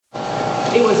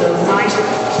It was a nice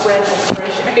breath of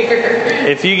fresh air.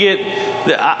 If you get,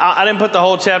 I didn't put the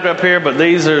whole chapter up here, but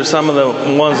these are some of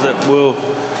the ones that we'll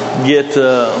get,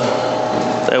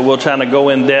 that we'll try to go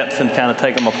in depth and kind of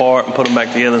take them apart and put them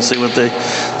back together and see what they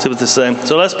say.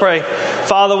 So let's pray.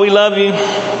 Father, we love you.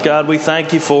 God, we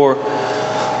thank you for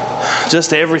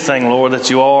just everything, Lord, that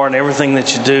you are and everything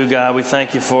that you do. God, we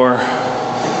thank you for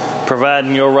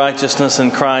providing your righteousness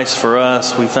in Christ for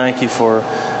us. We thank you for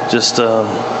just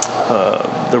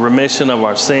the remission of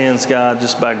our sins, God,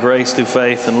 just by grace through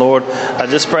faith. And Lord, I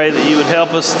just pray that you would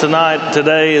help us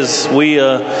today, as we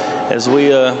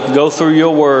go through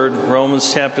your word,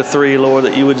 Romans chapter 3, Lord,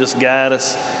 that you would just guide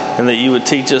us and that you would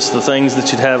teach us the things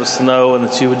that you'd have us to know, and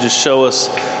that you would just show us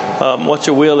what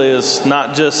your will is,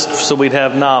 not just so we'd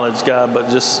have knowledge, God,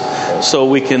 but just so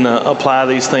we can apply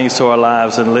these things to our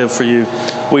lives and live for you.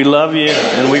 We love you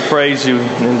and we praise you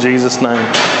in Jesus' name.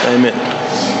 Amen.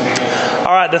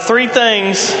 All right, the three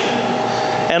things.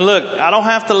 And look, I don't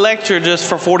have to lecture just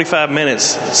for 45 minutes.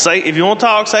 Say, if you want to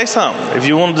talk, say something. If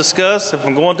you want to discuss, if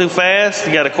I'm going too fast,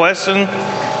 you got a question,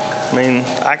 I mean,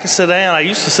 I can sit down. I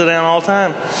used to sit down all the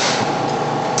time.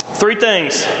 Three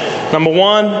things. Number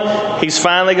one, he's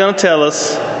finally going to tell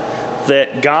us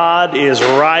that God is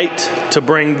right to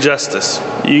bring justice.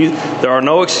 There are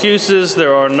no excuses.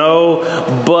 There are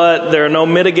no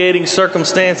mitigating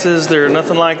circumstances. There are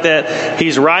nothing like that.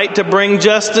 He's right to bring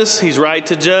justice. He's right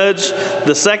to judge.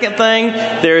 The second thing,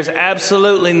 there is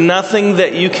absolutely nothing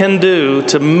that you can do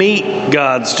to meet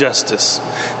God's justice.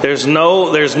 There's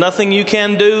nothing you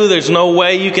can do. There's no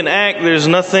way you can act. There's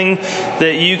nothing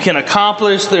that you can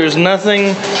accomplish. There's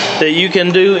nothing that you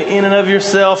can do in and of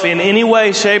yourself in any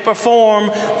way, shape, or form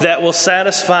that will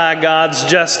satisfy God's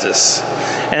justice.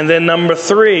 And then number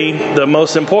three, the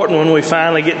most important one, we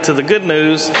finally get to the good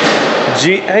news.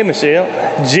 Hey,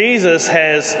 Michelle. Jesus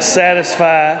has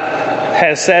satisfied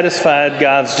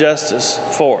God's justice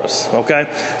for us.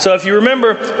 Okay? So if you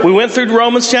remember, we went through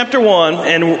Romans chapter 1,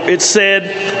 and it said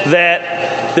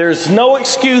that there's no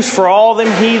excuse for all them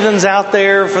heathens out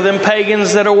there, for them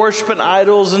pagans that are worshiping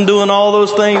idols and doing all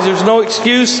those things. There's no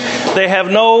excuse. They have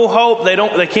no hope.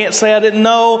 They can't say I didn't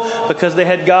know, because they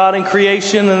had God in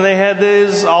creation and they had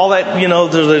this, all that,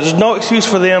 there's no excuse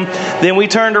for them. Then we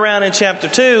turned around in chapter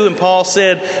 2 and Paul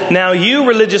said, now you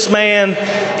religious man,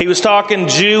 he was talking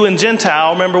Jew and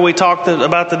Gentile. Remember we talked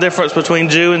about the difference between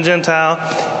Jew and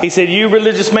Gentile. He said, you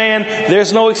religious man,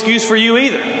 there's no excuse for you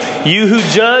either. You who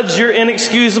judge, you're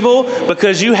inexcusable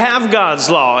because you have God's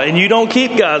law and you don't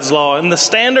keep God's law. And the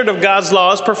standard of God's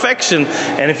law is perfection.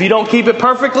 And if you don't keep it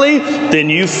perfectly, then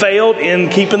you failed in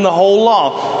keeping the whole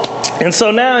law. And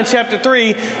so now in chapter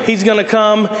 3, he's going to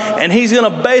come and he's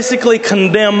going to basically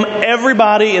condemn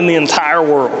everybody in the entire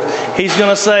world. He's going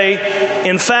to say,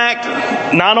 in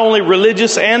fact, not only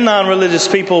religious and non-religious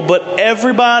people, but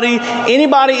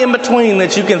anybody in between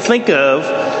that you can think of,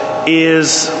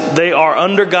 they are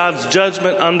under God's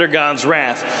judgment, under God's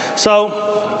wrath.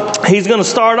 So he's going to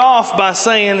start off by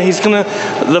saying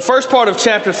the first part of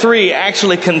chapter 3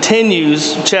 actually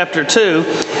continues chapter 2.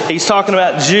 He's talking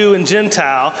about Jew and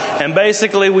Gentile. And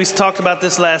basically, we talked about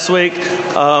this last week.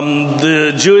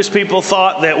 The Jewish people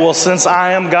thought that, well, since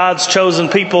I am God's chosen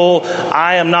people,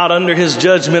 I am not under his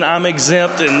judgment. I'm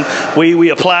exempt. And we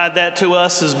applied that to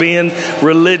us as being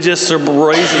religious or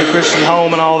raised in a Christian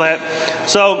home and all that.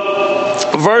 So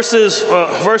verses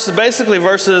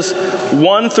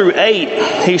 1 through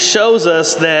 8, he shows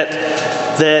us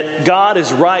that God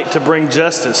is right to bring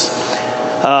justice.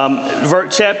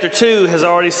 Chapter 2 has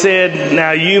already said, now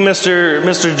you,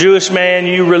 Mr. Jewish man,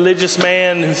 you religious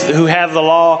man who have the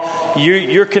law,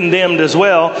 you're condemned as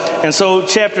well. And so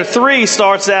chapter 3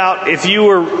 starts out, if you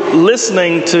were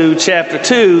listening to chapter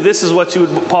 2, this is what you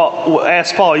would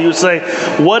ask Paul. You would say,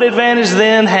 what advantage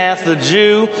then hath the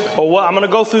Jew, or what? I'm going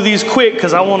to go through these quick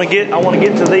because I want to get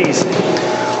to these.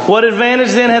 What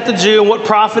advantage then hath the Jew, and what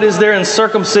profit is there in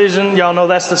circumcision? Y'all know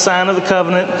that's the sign of the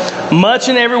covenant. Much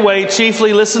in every way,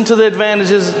 chiefly listen to the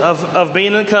advantages of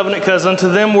being in the covenant, because unto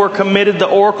them were committed the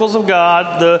oracles of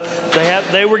God.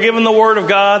 They were given the word of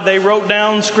God. They wrote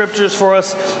down scriptures for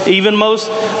us. Even most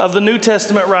of the New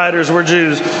Testament writers were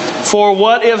Jews. For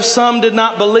what if some did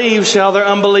not believe? Shall their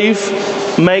unbelief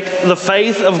make the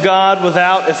faith of God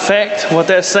without effect? What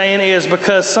that's saying is,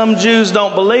 because some Jews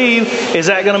don't believe, is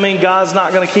that going to mean God's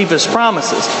not going to keep his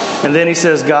promises? And then he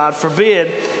says, God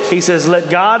forbid. He says, let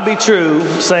God be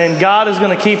true, saying God is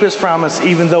going to keep his promise,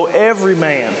 even though every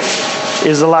man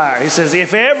is a liar. He says,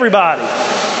 if everybody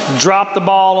dropped the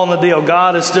ball on the deal,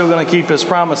 God is still going to keep His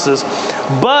promises.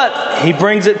 But He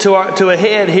brings it to a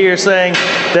head here, saying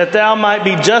that thou might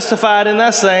be justified in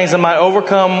thy sayings and might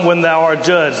overcome when thou art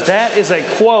judged. That is a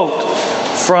quote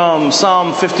from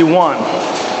Psalm 51.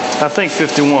 I think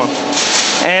 51.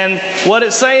 And what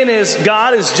it's saying is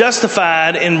God is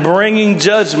justified in bringing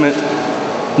judgment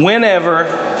whenever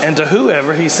and to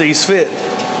whoever He sees fit.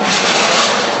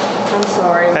 I'm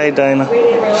sorry. Hey, Dana. We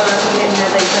didn't realize we didn't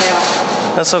have these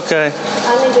out. That's okay.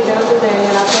 I need to go over there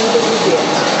and I think it was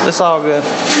it. It's all good.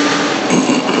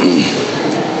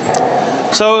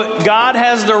 So God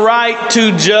has the right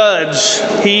to judge.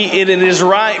 It is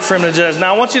right for Him to judge.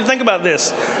 Now I want you to think about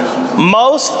this.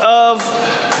 Most of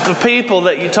the people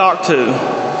that you talk to,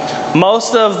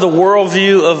 most of the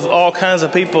worldview of all kinds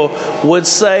of people would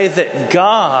say that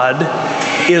God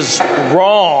is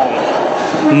wrong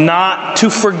not to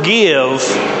forgive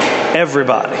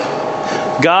everybody.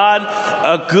 God,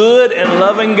 a good and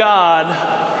loving God,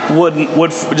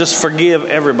 would just forgive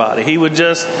everybody. He would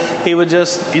just,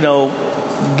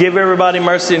 give everybody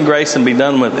mercy and grace and be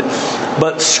done with it.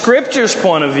 But Scripture's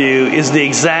point of view is the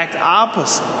exact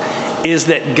opposite. Is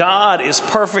that God is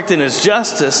perfect in His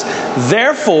justice.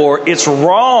 Therefore, it's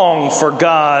wrong for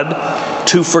God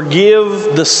to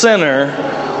forgive the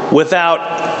sinner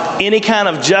without any kind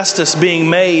of justice being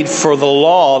made for the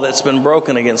law that's been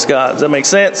broken against God. Does that make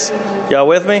sense? Y'all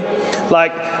with me?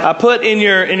 Like I put in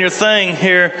your thing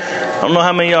here, I don't know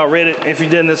how many of y'all read it. If you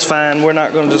didn't, it's fine. We're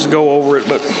not going to just go over it,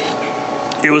 but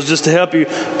it was just to help you.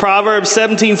 Proverbs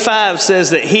 17:5 says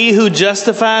that he who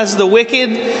justifies the wicked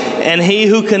and he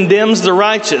who condemns the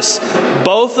righteous,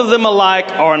 both of them alike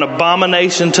are an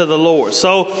abomination to the Lord.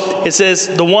 So it says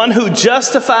the one who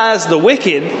justifies the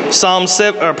wicked,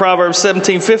 Proverbs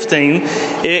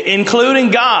 17:15,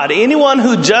 including God. Anyone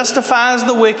who justifies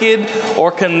the wicked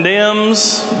or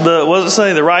condemns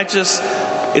the righteous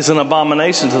is an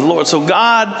abomination to the Lord. So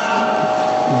God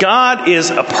is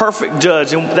a perfect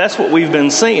judge, and that's what we've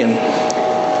been seeing.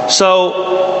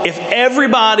 So if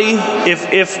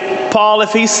Paul,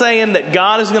 if he's saying that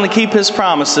God is going to keep His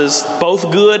promises,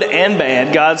 both good and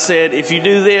bad, God said, if you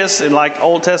do this, and like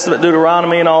Old Testament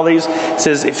Deuteronomy and all these, it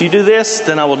says, if you do this,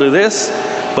 then I will do this.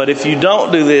 But if you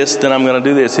don't do this, then I'm going to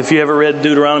do this. If you ever read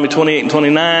Deuteronomy 28 and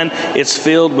 29, it's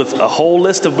filled with a whole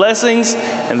list of blessings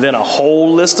and then a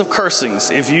whole list of cursings.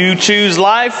 If you choose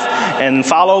life and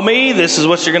follow me, this is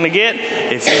what you're going to get.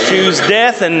 If you choose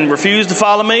death and refuse to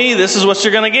follow me, this is what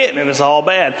you're going to get. And it's all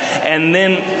bad. And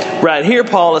then right here,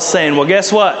 Paul is saying, well,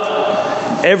 guess what?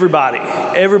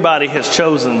 Everybody has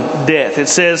chosen death. It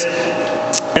says,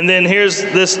 and then here's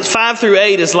this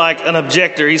 5-8 is like an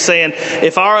objector. He's saying,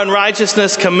 if our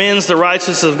unrighteousness commends the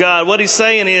righteousness of God, what he's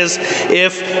saying is,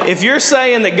 if you're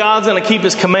saying that God's going to keep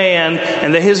His command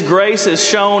and that His grace is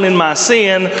shown in my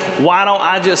sin, why don't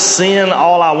I just sin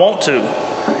all I want to?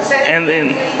 And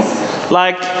then,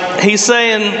 like he's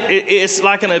saying, it's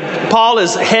like Paul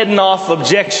is heading off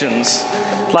objections.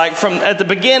 Like from at the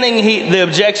beginning, the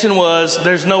objection was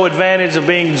there's no advantage of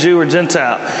being Jew or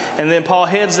Gentile, and then Paul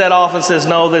heads that off and says,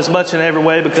 no, there's much in every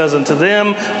way, because unto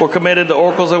them were committed the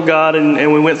oracles of God,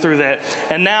 and we went through that.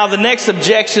 And now the next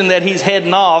objection that he's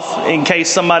heading off, in case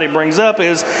somebody brings up,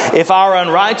 is if our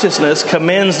unrighteousness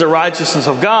commends the righteousness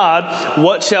of God,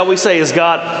 what shall we say? Is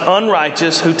God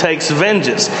unrighteous who takes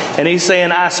vengeance? And he's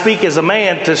saying, I speak as a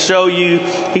man to show you.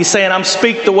 He's saying, I'm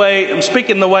speaking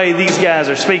the way these guys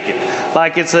are speaking.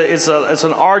 Like it's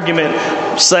an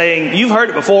argument saying, you've heard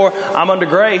it before, I'm under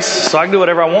grace, so I can do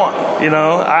whatever I want.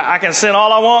 I can sin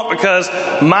all I want because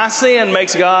my sin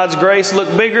makes God's grace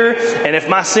look bigger. And if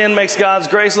my sin makes God's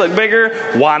grace look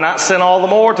bigger, why not sin all the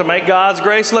more to make God's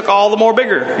grace look all the more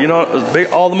bigger?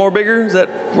 All the more bigger? Is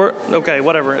that word? Okay,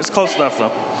 whatever. It's close enough though.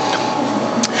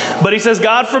 But he says,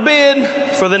 God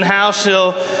forbid, for then how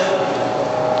shall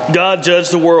God judge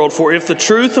the world? For if the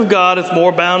truth of God hath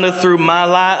more abounded through my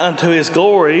lie unto His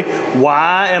glory,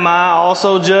 why am I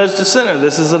also judged a sinner?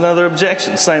 This is another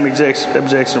objection, same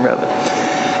objection rather.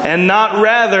 And not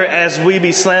rather as we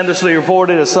be slanderously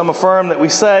reported, as some affirm, that we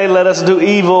say, let us do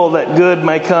evil that good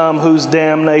may come, whose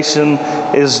damnation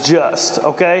is just.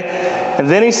 Okay? And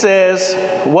then he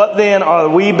says, what then, are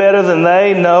we better than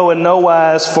they? No, in no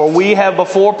wise, for we have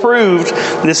before proved,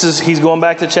 he's going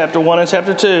back to chapter 1 and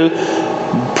chapter 2,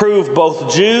 proved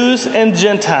both Jews and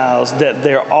Gentiles that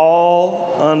they're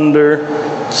all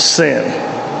under sin.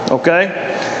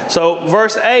 Okay? So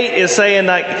verse 8 is saying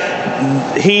like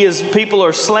people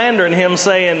are slandering him,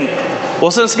 saying,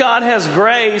 well, since God has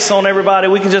grace on everybody,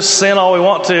 we can just sin all we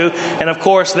want to. And of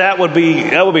course, that would be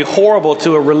horrible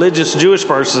to a religious Jewish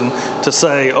person to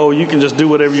say, oh, you can just do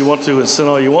whatever you want to and sin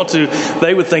all you want to.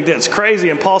 They would think that's crazy.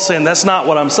 And Paul's saying, that's not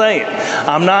what I'm saying.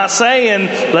 I'm not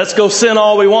saying let's go sin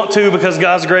all we want to because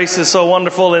God's grace is so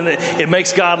wonderful and it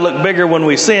makes God look bigger when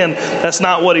we sin. That's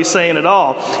not what he's saying at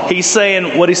all. What he's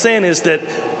saying is that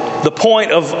the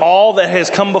point of all that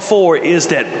has come before is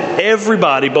that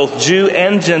everybody, both Jew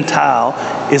and Gentile,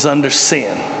 is under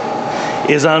sin,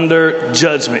 is under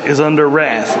judgment, is under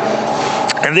wrath.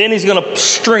 And then he's going to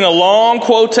string a long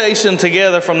quotation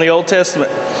together from the Old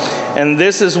Testament. And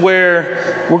this is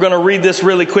where we're going to read this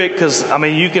really quick because,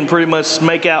 you can pretty much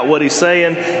make out what he's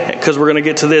saying because we're going to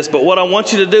get to this. But what I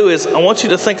want you to do is I want you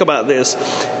to think about this.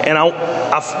 And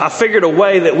I figured a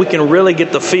way that we can really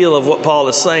get the feel of what Paul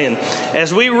is saying.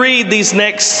 As we read these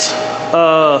next,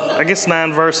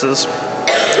 9 verses,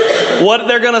 what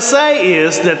they're going to say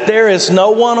is that there is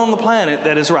no one on the planet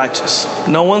that is righteous.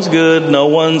 No one's good.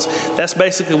 That's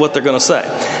basically what they're going to say.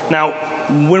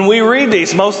 Now, when we read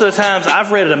these, most of the times,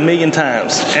 I've read it 1,000,000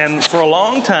 times. And for a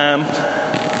long time,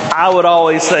 I would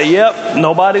always say, yep,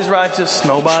 nobody's righteous.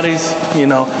 Nobody's,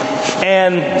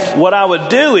 And what I would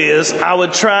do is I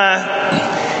would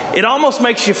try, it almost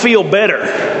makes you feel better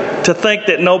to think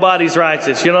that nobody's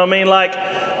righteous. You know what I mean? Like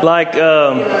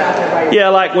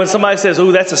when somebody says,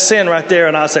 "Ooh, that's a sin right there,"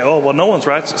 and I say, "Oh, well, no one's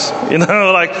righteous."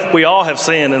 Like we all have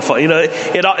sinned, and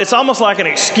it's almost like an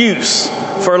excuse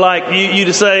for like you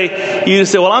to say,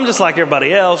 "Well, I'm just like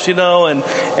everybody else,"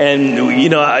 and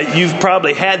you've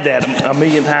probably had that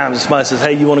 1,000,000 times. Somebody says,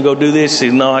 "Hey, you want to go do this?"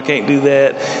 You say, "No, I can't do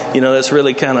that." That's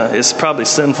really it's probably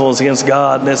sinful. It's against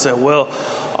God. And they say, "Well,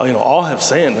 all have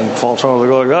sinned and fall short of the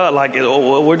glory of God." Like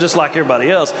we're just like everybody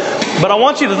else. But I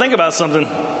want you to think about something.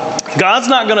 God's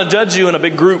not going to judge you in a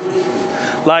big group.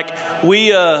 Like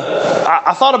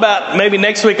I thought about maybe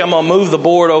next week I'm going to move the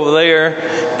board over there,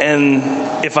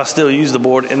 and if I still use the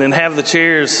board, and then have the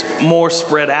chairs more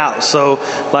spread out. So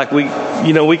like we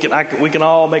can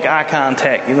all make eye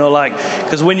contact.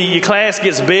 Because when your class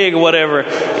gets big or whatever,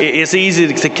 it's easy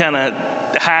to kind of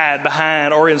hide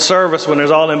behind, or in service when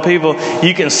there's all them people,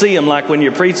 you can see them like when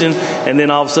you're preaching, and then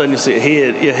all of a sudden you see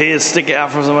your head stick out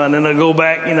from somebody, and then they'll go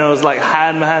back. It's like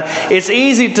hiding behind. It's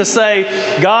easy to say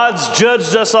God's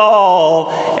judged us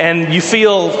all, and you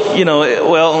feel,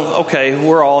 well, okay,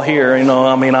 we're all here.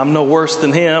 I'm no worse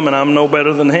than him, and I'm no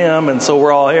better than him, and so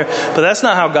we're all here. But that's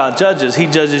not how God judges. He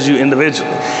judges you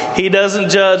individually. He doesn't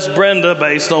judge Brenda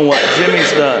based on what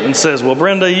Jimmy's done and says, well,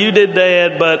 Brenda, you did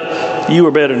that, but you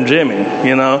were better than Jimmy.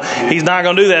 He's not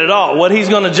going to do that at all. What he's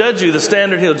going to judge you, the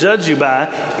standard he'll judge you by,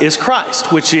 is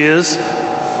Christ, which is,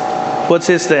 what's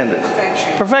his standard?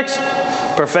 Perfection.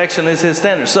 Perfection is his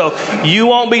standard. So you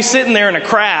won't be sitting there in a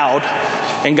crowd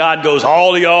and God goes,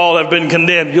 all of y'all have been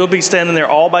condemned. You'll be standing there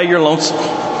all by your lonesome.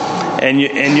 And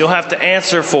you'll have to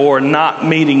answer for not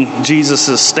meeting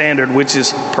Jesus' standard, which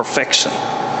is perfection.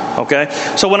 Okay?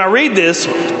 So when I read this,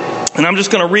 and I'm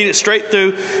just going to read it straight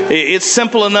through. It's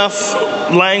simple enough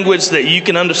language that you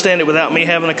can understand it without me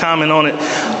having a comment on it.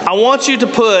 I want you to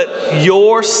put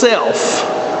yourself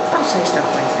Don't say stuff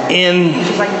like that. in...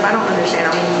 It's like if I don't understand,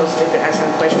 I'm going to go stupid, ask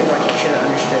some questions like you should have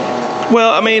understood.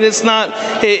 Well,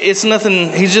 it's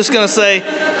nothing. He's just going to say,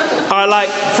 all right, like,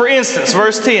 for instance,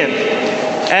 verse 10.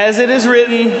 As it is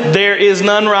written, there is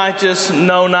none righteous,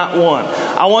 no, not one.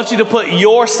 I want you to put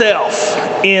yourself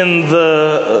in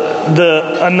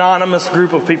the anonymous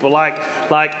group of people. Like,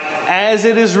 as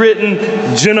it is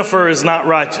written, Jennifer is not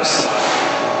righteous.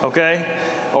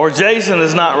 Okay? Or Jason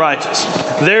is not righteous.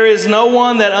 There is no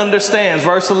one that understands.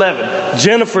 Verse 11.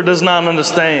 Jennifer does not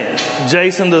understand.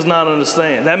 Jason does not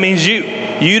understand. That means you.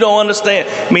 You don't understand.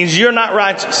 It means you're not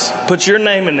righteous. Put your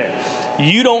name in there.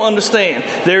 You don't understand.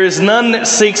 There is none that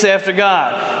seeks after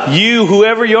God. You,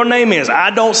 whoever your name is,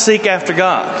 I don't seek after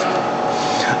God.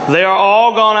 They are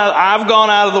all gone out. I've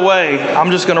gone out of the way. I'm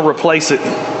just going to replace it.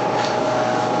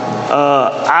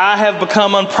 I have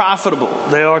become unprofitable.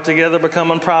 They are together become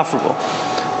unprofitable.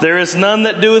 There is none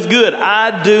that doeth good.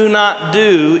 I do not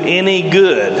do any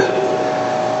good.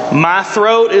 My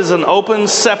throat is an open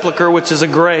sepulchre, which is a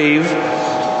grave.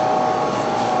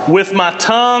 With my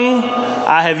tongue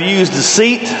I have used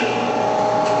deceit.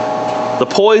 The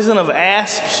poison of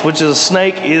asps, which is a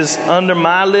snake, is under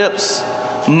my lips.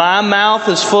 My mouth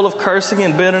is full of cursing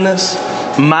and bitterness.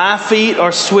 My feet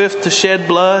are swift to shed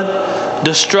blood.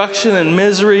 Destruction and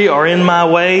misery are in my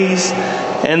ways,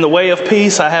 and the way of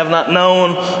peace I have not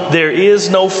known. There is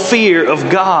no fear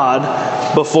of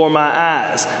God before my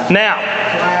eyes. Now,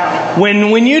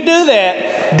 When you do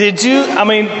that,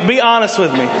 be honest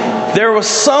with me. There was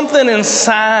something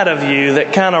inside of you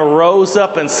that kind of rose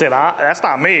up and said, that's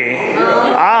not me.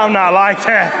 I'm not like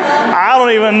that. I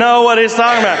don't even know what he's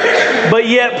talking about. But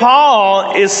yet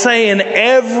Paul is saying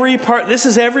this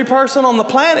is every person on the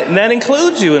planet, and that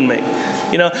includes you and me.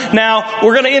 Now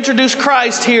we're going to introduce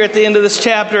Christ here at the end of this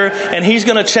chapter, and he's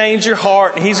going to change your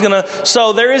heart.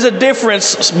 So there is a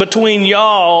difference between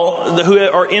y'all who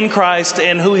are in Christ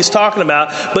and who he's talking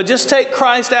about. But just take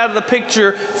Christ out of the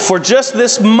picture for just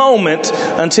this moment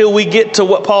until we get to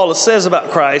what Paul says about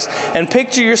Christ, and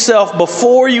picture yourself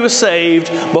before you were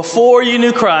saved, before you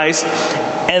knew Christ.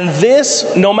 And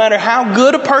this, no matter how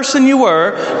good a person you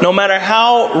were, no matter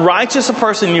how righteous a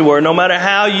person you were, no matter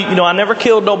how I never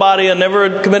killed nobody, I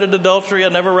never committed adultery, I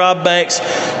never robbed banks.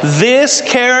 This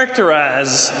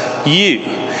characterizes you.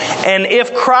 And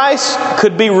if Christ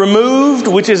could be removed,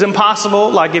 which is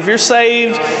impossible, like if you're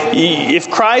saved,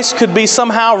 if Christ could be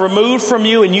somehow removed from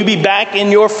you and you be back in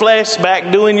your flesh,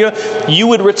 back doing you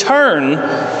would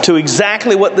return to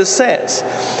exactly what this says.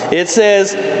 It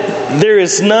says, there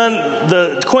is none,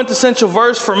 the quintessential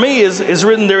verse for me is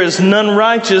written, there is none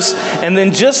righteous. And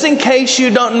then just in case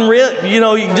you want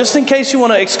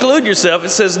to exclude yourself, it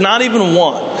says not even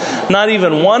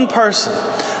one person.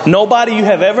 Nobody you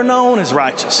have ever known is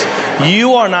righteous.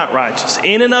 You are not righteous.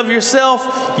 In and of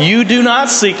yourself, you do not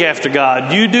seek after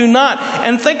God. You do not.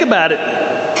 And think about it.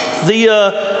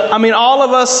 All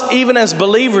of us, even as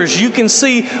believers, you can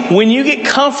see when you get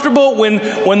comfortable,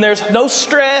 when there's no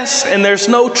stress and there's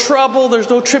no trouble, there's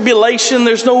no tribulation,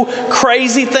 there's no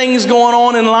crazy things going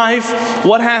on in life,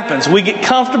 what happens? We get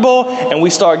comfortable and we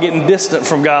start getting distant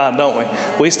from God, don't we?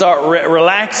 We start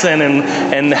relaxing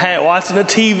and watching the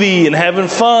TV and having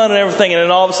fun and everything, and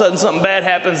then all of a sudden something bad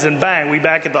happens and bang, we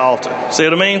back at the altar. See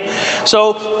what I mean?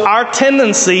 So our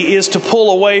tendency is to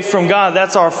pull away from God.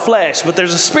 That's our flesh. But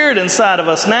there's a spirit inside of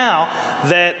us now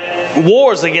that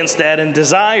wars against that and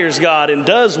desires God and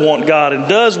does want God and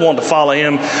does want to follow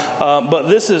Him. But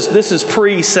this is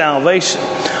pre-salvation.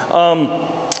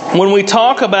 When we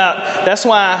talk about, that's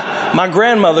why my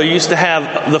grandmother used to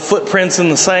have the Footprints in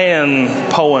the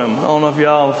Sand poem. I don't know if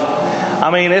y'all,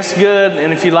 it's good,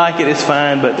 and if you like it, it's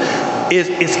fine, but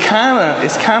it's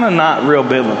kind of not real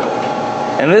biblical.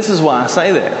 And this is why I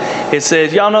say that. It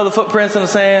says, y'all know the footprints in the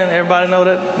sand? Everybody know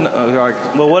that? No,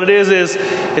 well, what it is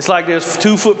it's like there's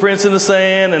two footprints in the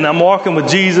sand, and I'm walking with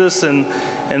Jesus,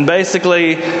 and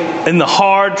basically in the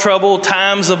hard, troubled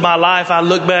times of my life, I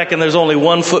look back and there's only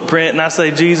one footprint, and I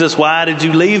say, Jesus, why did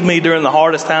you leave me during the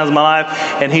hardest times of my life?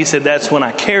 And He said, that's when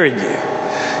I carried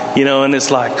you. And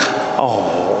it's like,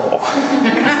 oh.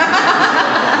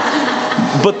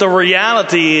 But the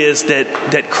reality is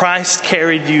that Christ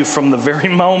carried you from the very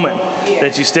moment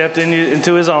that you stepped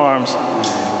into His arms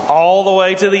all the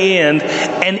way to the end.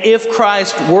 And if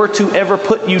Christ were to ever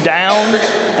put you down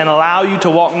and allow you to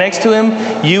walk next to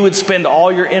Him, you would spend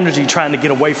all your energy trying to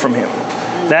get away from Him.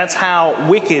 That's how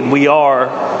wicked we are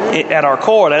at our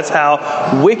core. That's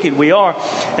how wicked we are.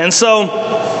 And so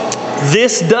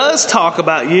this does talk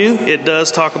about you. It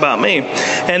does talk about me.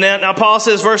 And then now Paul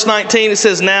says, verse 19, it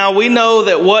says, now we know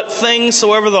that what things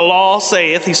soever the law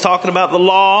saith. He's talking about the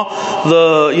law,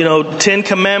 the 10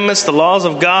 commandments, the laws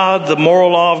of God, the moral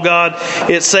law of God.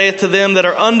 It saith to them that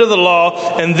are under the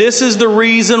law. And this is the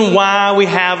reason why we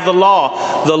have the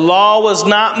law. The law was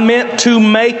not meant to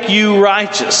make you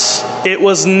righteous. It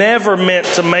was never meant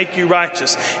to make you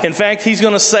righteous. In fact, he's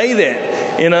going to say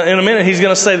that in a minute. He's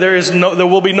going to say there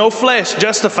will be no flesh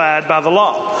justified by the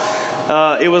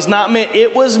law. It was not meant.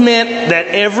 It was meant that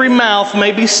every mouth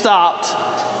may be stopped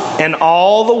and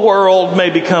all the world may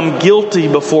become guilty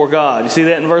before God. You see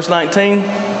that in verse 19?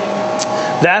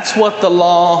 That's what the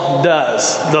law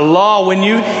does. The law,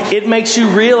 it makes you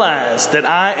realize that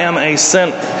I am a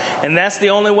sinner. And that's the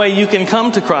only way you can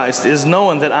come to Christ, is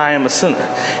knowing that I am a sinner.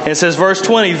 And it says, verse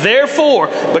 20, therefore,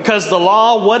 because the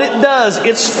law, what it does,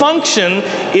 its function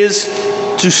is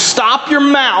to stop your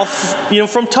mouth,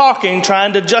 from talking,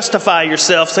 trying to justify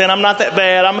yourself, saying, I'm not that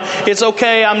bad, it's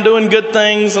okay, I'm doing good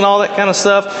things and all that kind of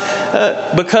stuff.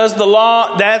 Because the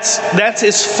law, that's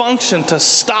its function, to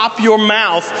stop your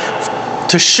mouth,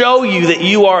 to show you that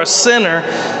you are a sinner.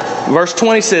 Verse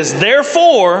 20 says,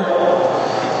 therefore,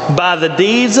 by the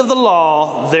deeds of the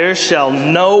law, there shall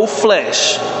no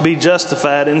flesh be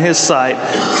justified in His sight.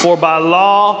 For by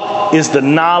law is the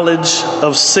knowledge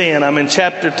of sin. I'm in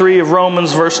chapter 3 of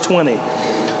Romans, verse 20.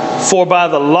 For by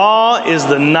the law is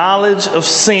the knowledge of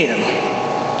sin.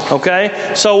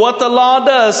 Okay? So what the law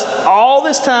does, all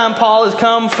this time Paul has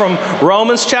come from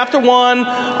Romans chapter 1,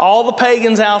 all the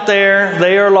pagans out there,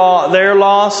 they're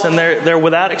lost and they're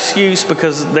without excuse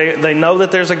because they know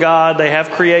that there's a God, they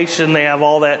have creation, they have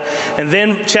all that. And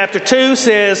then chapter 2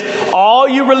 says, all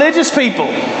you religious people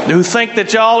who think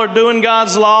that y'all are doing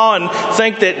God's law and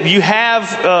think that you have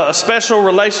a special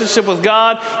relationship with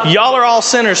God, y'all are all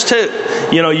sinners too.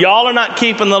 You know, y'all are not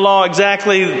keeping the law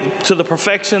exactly to the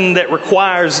perfection that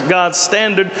requires God's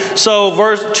standard.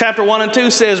 So chapter 1 and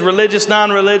 2 says religious,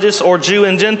 non-religious, or Jew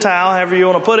and Gentile, however you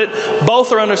want to put it,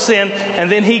 both are under sin.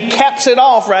 And then he caps it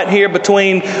off right here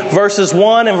between verses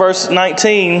 1 and verse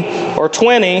 19 or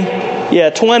 20.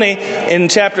 20 in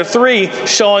chapter 3,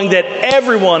 showing that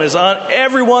everyone is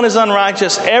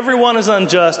unrighteous, everyone is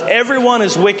unjust, everyone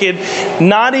is wicked.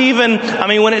 Not even,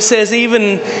 when it says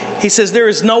even, he says there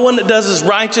is no one that does as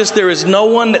righteous, there is no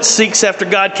one that seeks after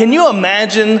God. Can you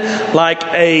imagine like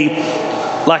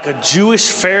a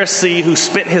Jewish Pharisee who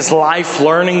spent his life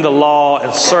learning the law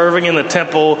and serving in the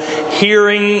temple,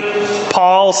 hearing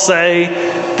Paul say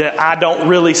that I don't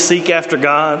really seek after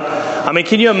God?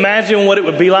 Can you imagine what it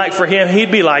would be like for him?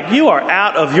 He'd be like, you are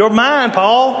out of your mind,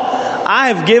 Paul. I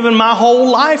have given my whole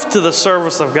life to the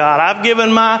service of God. I've given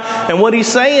and what he's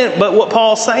saying, but what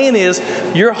Paul's saying is,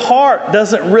 your heart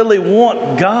doesn't really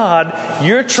want God.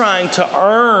 You're trying to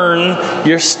earn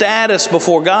your status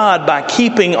before God by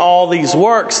keeping all these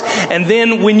works. And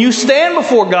then when you stand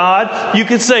before God, you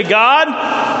can say, God,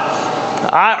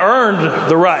 I earned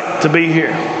the right to be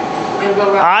here.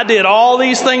 I did all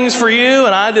these things for you,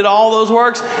 and I did all those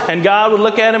works. And God would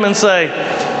look at him and say,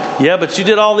 yeah, but you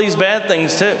did all these bad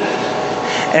things too.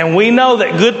 And we know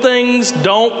that good things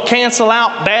don't cancel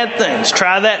out bad things.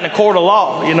 Try that in a court of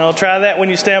law. Try that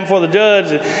when you stand before the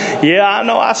judge. Yeah, I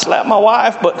know I slapped my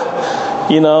wife, but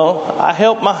I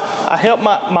helped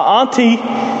my auntie.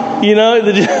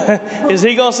 Is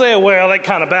he going to say, well, that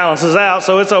kind of balances out,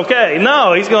 so it's okay?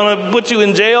 No, he's going to put you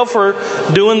in jail for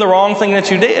doing the wrong thing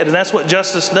that you did. And that's what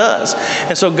justice does.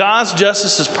 And so God's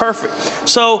justice is perfect.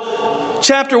 So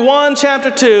chapter 1,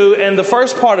 chapter 2, and the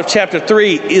first part of chapter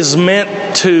 3 is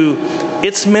meant to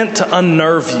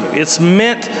unnerve you. It's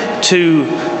meant to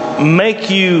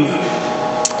make you,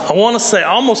 I want to say,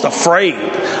 almost afraid.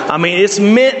 It's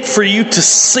meant for you to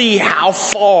see how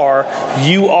far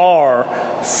you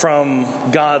are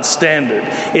from God's standard.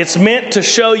 It's meant to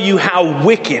show you how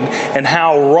wicked and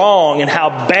how wrong and how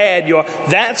bad you are.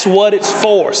 That's what it's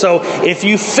for. So if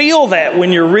you feel that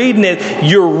when you're reading it,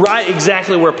 you're right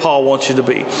exactly where Paul wants you to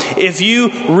be. If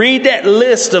you read that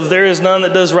list of there is none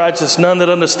that does righteous, none that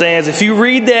understands, if you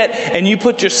read that and you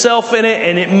put yourself in it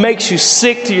and it makes you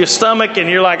sick to your stomach and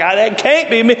you're like, that can't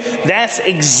be me, that's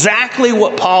exactly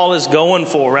what Paul is going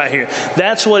for right here.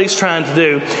 That's what he's trying to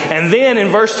do. And then in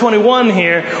verse 21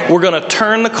 here, we're going to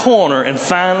turn the corner and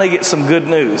finally get some good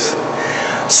news.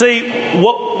 See,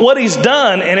 what he's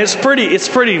done, and it's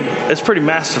pretty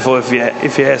masterful if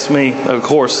you ask me. Of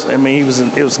course,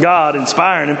 it was God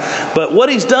inspiring him. But what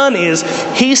he's done is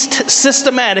he's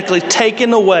systematically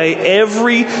taken away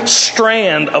every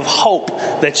strand of hope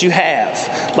that you have.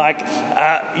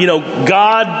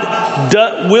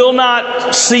 God will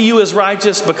not see you as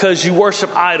righteous because you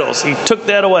worship idols. He took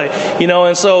that away.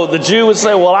 And so the Jew would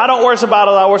say, well, I don't worship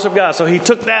idols, I worship God. So he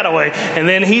took that away. And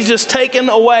then he's just taken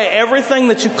away everything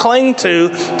that you cling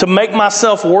to make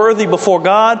myself worthy before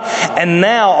God. And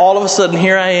now all of a sudden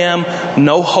here I am,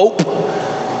 no hope.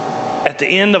 At the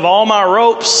end of all my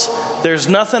ropes, there's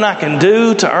nothing I can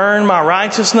do to earn my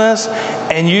righteousness.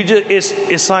 And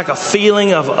it's like a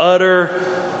feeling of utter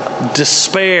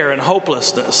despair and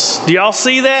hopelessness. Do y'all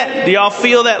see that? Do y'all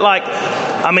feel that?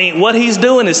 What he's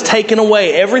doing is taking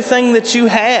away everything that you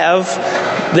have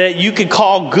that you could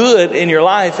call good in your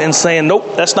life and saying,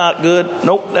 nope, that's not good.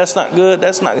 Nope, that's not good.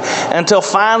 That's not good. Until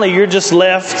finally you're just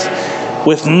left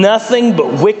with nothing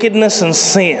but wickedness and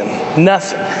sin.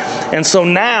 Nothing. And so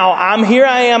now I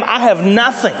am, I have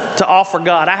nothing to offer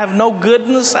God. I have no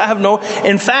goodness.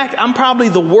 In fact, I'm probably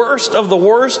the worst of the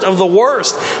worst of the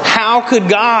worst. How could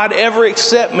God ever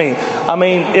accept me?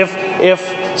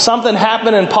 If something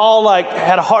happened and Paul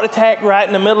had a heart attack right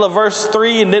in the middle of verse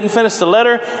 3 and didn't finish the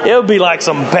letter, it would be like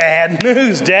some bad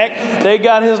news, Jack. They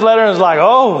got his letter and it's like,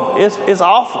 oh, it's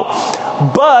awful.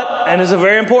 But, and it's a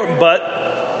very important but,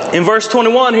 in verse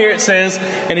 21 here it says,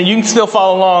 and you can still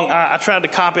follow along. I tried to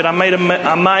copy it. I might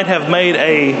have made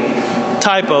a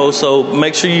typo, so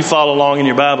make sure you follow along in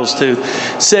your Bibles too.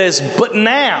 It says, but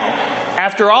now,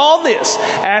 after all this,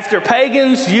 after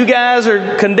pagans, you guys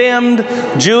are condemned.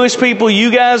 Jewish people,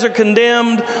 you guys are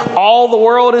condemned. All the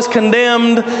world is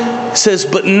condemned. It says,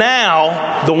 but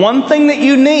now, the one thing that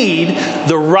you need,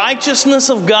 the righteousness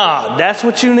of God. That's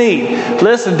what you need.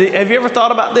 Listen, have you ever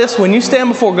thought about this? When you stand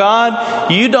before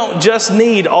God, you don't just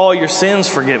need all your sins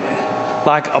forgiven,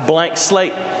 like a blank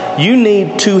slate. You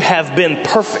need to have been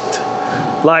perfect.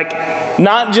 Like,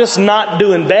 not just not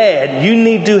doing bad, you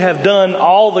need to have done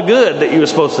all the good that you were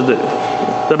supposed to do.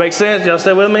 Does that make sense? Y'all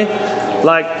stay with me?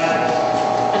 Like,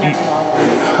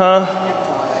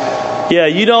 yeah,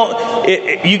 you don't,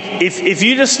 if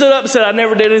you just stood up and said, I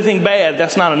never did anything bad,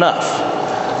 that's not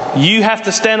enough. You have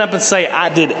to stand up and say, I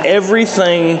did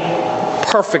everything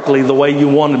perfectly the way you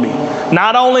wanted me.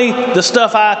 Not only the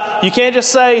stuff you can't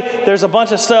just say, there's a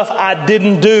bunch of stuff I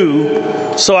didn't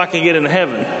do so I can get into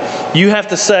heaven. You have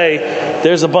to say,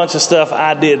 there's a bunch of stuff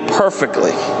I did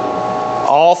perfectly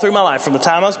all through my life, from the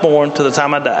time I was born to the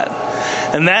time I died.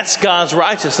 And that's God's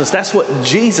righteousness. That's what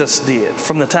Jesus did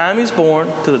from the time he was born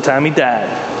to the time he died.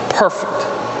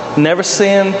 Perfect. Never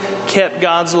sinned, kept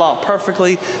God's law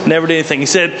perfectly, never did anything. He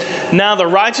said, now the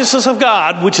righteousness of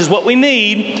God, which is what we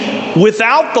need,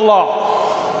 without the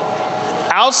law,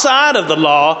 outside of the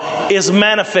law, is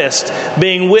manifest,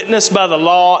 being witnessed by the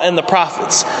law and the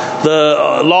prophets.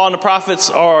 The law and the prophets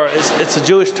it's a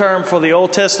Jewish term for the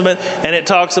Old Testament, and it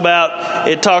talks about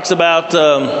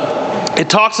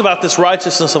this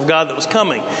righteousness of God that was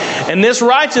coming. And this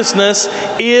righteousness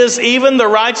is even the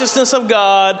righteousness of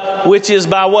God, which is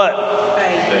by what?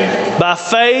 Faith. By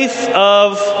faith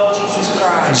of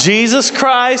Jesus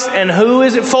Christ. And who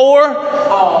is it for?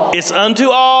 All. It's unto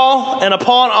all and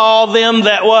upon all them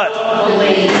that what?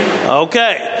 Believe.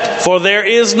 Okay. For there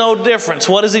is no difference.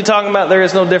 What is he talking about? There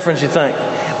is no difference, you think?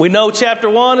 We know chapter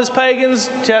 1 is pagans,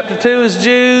 chapter 2 is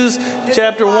Jews,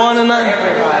 chapter 1 and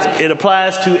 9. It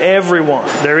applies to everyone.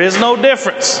 There is no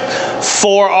difference.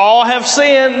 For all have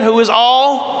sinned. Who is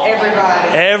all?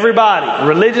 Everybody. Everybody.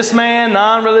 Religious man,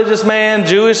 non-religious man,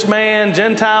 Jewish man,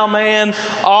 Gentile man.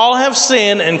 All have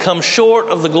sinned and come short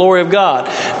of the glory of God.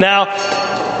 Now,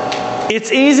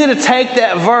 it's easy to take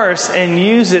that verse and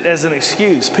use it as an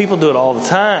excuse. People do it all the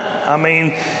time. I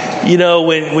mean, you know,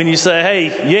 when you say,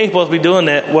 hey, you ain't supposed to be doing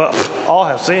that. Well, all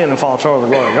have sinned and fall short of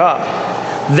the glory of God.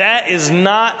 That is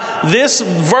not, this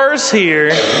verse here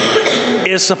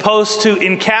is supposed to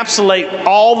encapsulate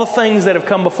all the things that have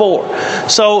come before.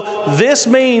 So this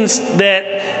means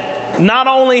that not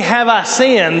only have I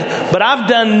sinned, but I've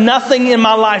done nothing in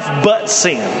my life but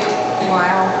sin.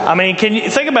 Wow. I mean, can you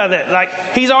think about that?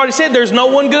 Like, he's already said there's no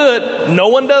one good, no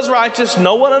one does righteous,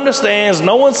 no one understands,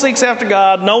 no one seeks after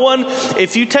God, no one,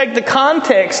 if you take the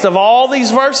context of all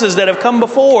these verses that have come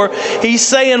before, he's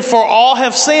saying for all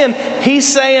have sinned. He's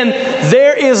saying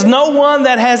there is no one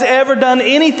that has ever done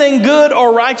anything good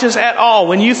or righteous at all.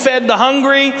 When you fed the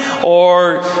hungry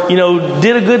or, you know,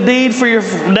 did a good deed for your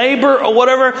neighbor or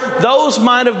whatever, those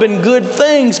might have been good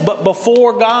things, but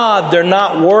before God, they're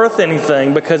not worth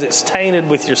anything because it's tainted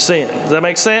with your sin. Does that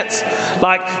make sense?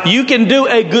 Like, you can do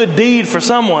a good deed for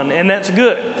someone, and that's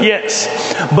good, yes.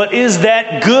 But is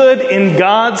that good in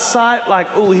God's sight? Like,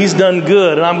 oh, he's done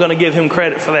good, and I'm going to give him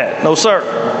credit for that. No, sir.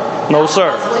 No,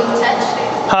 sir. Because we touched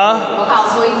it. Huh?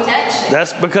 Because we touched it.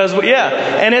 That's because, yeah.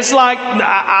 And it's like,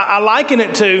 I liken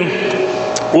it to,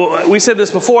 well, we said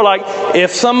this before, like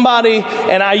if somebody,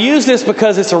 and I use this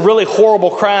because it's a really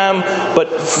horrible crime, but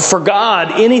for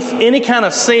God, any kind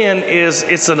of sin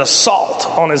it's an assault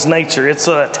on his nature. It's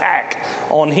an attack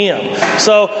on him.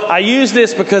 So I use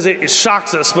this because it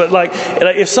shocks us. But like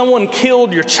if someone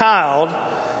killed your child,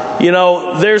 you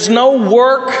know, there's no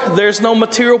work, there's no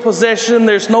material possession,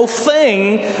 there's no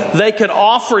thing they could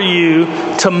offer you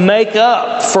to make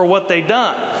up for what they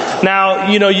done.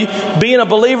 Now, you know, being a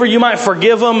believer, you might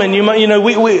forgive them, and you might, you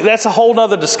know, that's a whole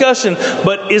other discussion.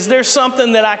 But is there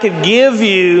something that I could give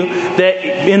you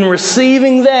that, in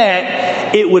receiving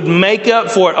that, it would make up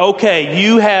for it? Okay,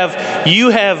 you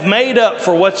have made up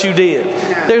for what you did.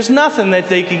 There's nothing that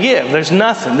they could give. There's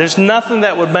nothing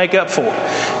that would make up for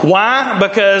it. Why?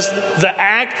 Because the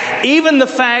act, even the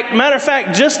fact, matter of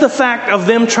fact, just the fact of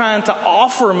them trying to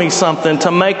offer me something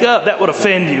to make up, that would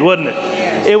offend you, wouldn't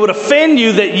it? It would offend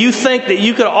you that you think that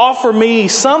you could offer me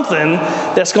something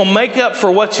that's going to make up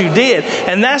for what you did.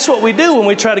 And that's what we do when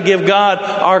we try to give God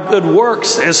our good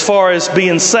works as far as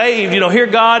being saved. You know, here,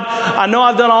 God, I know know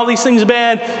I've done all these things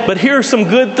bad, but here are some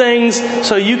good things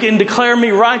so you can declare me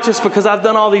righteous because I've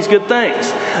done all these good things.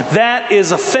 That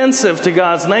is offensive to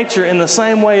God's nature in the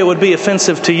same way it would be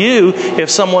offensive to you if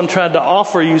someone tried to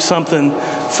offer you something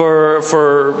for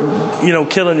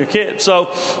killing your kid. So,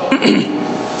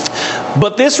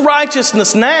 but this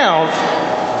righteousness now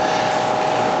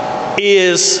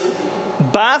is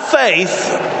by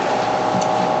faith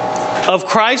of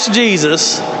Christ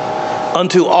Jesus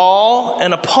unto all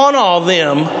and upon all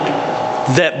them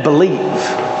that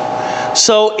believe.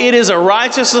 So it is a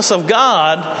righteousness of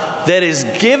God that is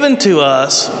given to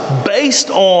us based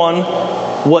on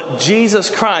what Jesus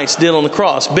Christ did on the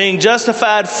cross. Being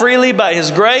justified freely by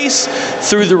His grace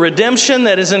through the redemption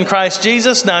that is in Christ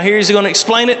Jesus. Now here He's going to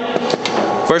explain it.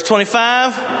 Verse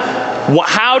 25.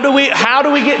 How do we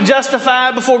get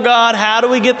justified before God? How do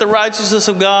we get the righteousness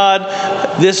of God?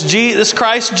 This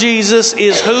Christ Jesus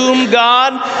is whom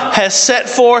God has set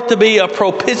forth to be a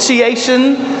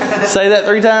propitiation. Say that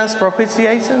 3 times.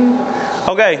 Propitiation.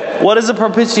 Okay, what is a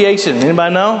propitiation?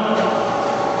 Anybody know?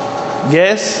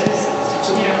 Yes?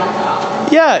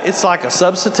 Yeah, it's like a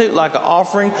substitute, like an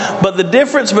offering. But the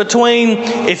difference between,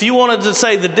 if you wanted to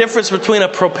say the difference between a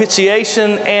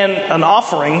propitiation and an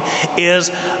offering is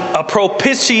a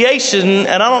propitiation,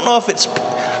 and I don't know if it's,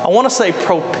 I want to say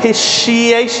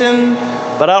propitiation,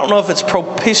 but I don't know if it's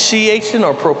propitiation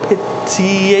or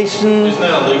propitiation. Isn't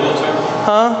that a legal term?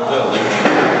 Huh? Is that a legal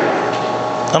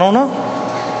term? I don't know.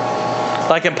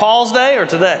 Like in Paul's day or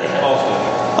today? Paul's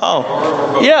day.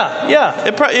 Oh, yeah.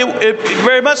 It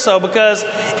very much so, because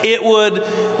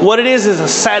what it is a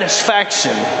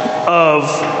satisfaction of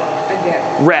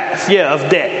wrath. Yeah, of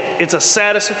debt.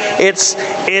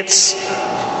 It's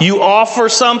you offer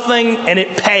something and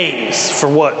it pays for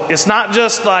what? It's not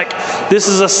just like, this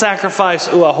is a sacrifice,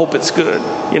 oh, I hope it's good.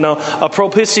 A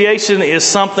propitiation is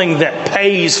something that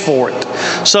pays for it.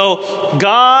 So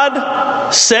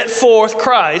God set forth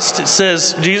Christ, it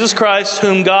says Jesus Christ,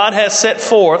 whom God has set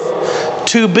forth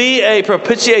to be a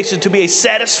propitiation, to be a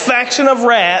satisfaction of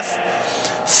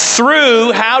wrath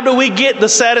through, how do we get the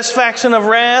satisfaction of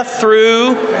wrath?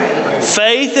 Through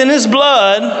faith in His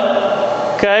blood.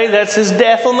 Okay, that's His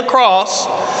death on the cross.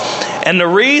 And the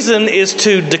reason is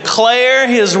to declare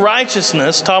His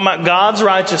righteousness, talking about God's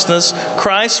righteousness,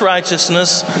 Christ's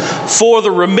righteousness, for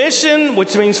the remission,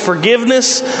 which means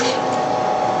forgiveness.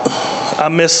 I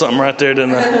missed something right there,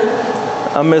 didn't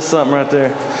I? I missed something right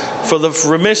there. For the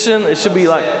remission, it should be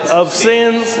like of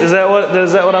sins. Is that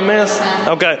what I missed?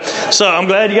 Okay. So I'm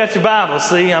glad you got your Bible.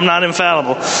 See, I'm not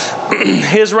infallible.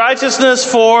 His righteousness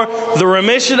for the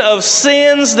remission of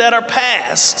sins that are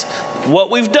past.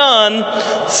 What we've done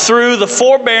through the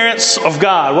forbearance of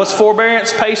God. What's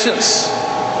forbearance? Patience.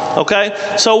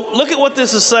 Okay. So look at what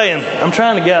this is saying. I'm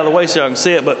trying to get out of the way so y'all can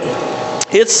see it, but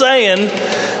it's saying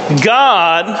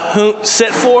God who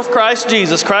set forth Christ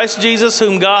Jesus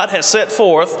whom God has set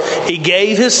forth, He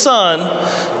gave His Son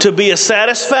to be a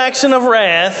satisfaction of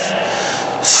wrath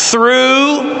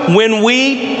through, when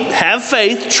we have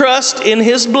faith, trust in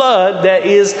His blood, that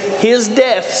is, His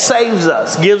death saves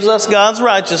us, gives us God's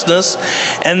righteousness.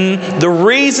 And the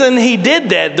reason He did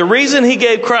that, the reason He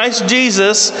gave Christ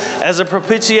Jesus as a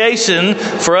propitiation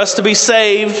for us to be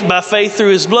saved by faith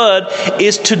through His blood,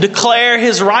 is to declare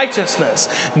His righteousness.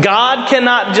 God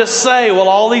cannot just say, well,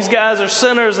 all these guys are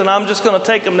sinners and I'm just going to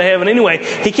take them to heaven anyway.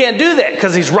 He can't do that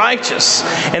because He's righteous.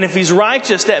 And if He's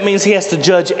righteous, that means He has to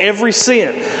judge every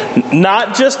sin.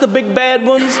 Not just the big bad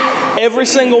ones, every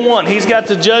single one. He's got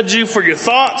to judge you for your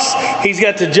thoughts. He's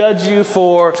got to judge you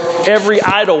for every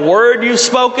idle word you've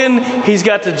spoken. He's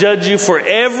got to judge you for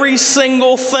every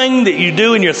single thing that you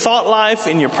do in your thought life,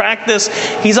 in your practice.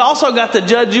 He's also got to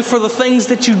judge you for the things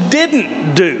that you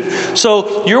didn't do.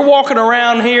 So you're walking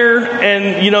around here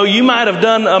and you might have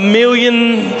done a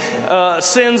million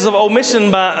sins of omission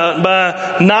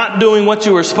by not doing what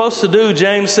you were supposed to do.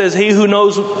 James says, he who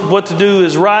knows what to do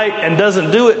is right and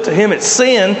doesn't do it, to him it's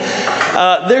sin.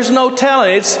 There's no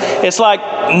telling. It's like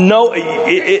no.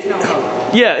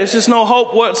 It's just no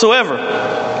hope whatsoever.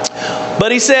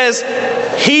 But he says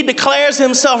he declares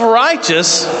himself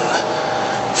righteous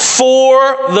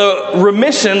for the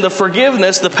remission, the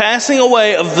forgiveness, the passing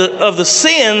away of the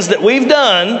sins that we've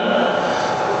done,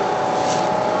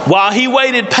 while he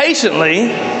waited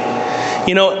patiently.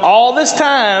 All this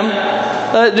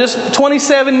time, just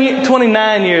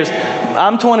 29 years.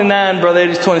 I'm 29, Brother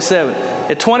Eddie's 27.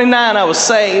 At 29, I was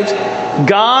saved.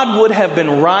 God would have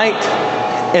been right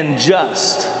and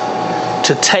just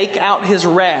to take out His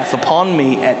wrath upon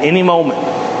me at any moment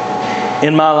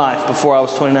in my life before I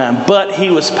was 29. But He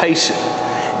was patient.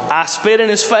 I spit in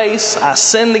his face. I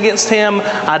sinned against him.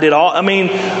 I did all. I mean,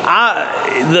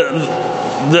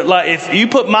 like if you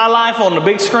put my life on the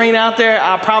big screen out there,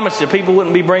 I promise you, people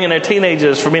wouldn't be bringing their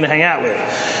teenagers for me to hang out with.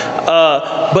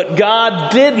 But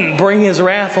God didn't bring His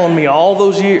wrath on me all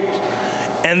those years.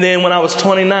 And then when I was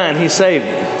 29, He saved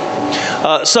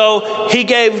me. So He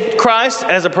gave Christ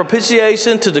as a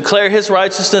propitiation to declare His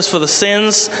righteousness for the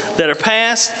sins that are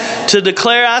past. To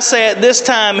declare, I say at this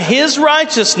time, His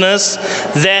righteousness,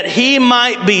 that He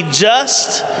might be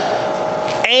just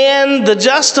and the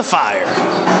justifier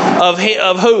of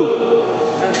who?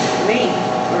 Me.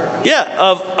 Yeah,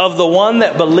 of the one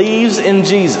that believes in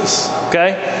Jesus.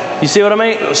 Okay? You see what I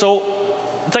mean? So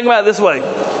think about it this way.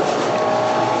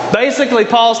 Basically,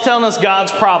 Paul's telling us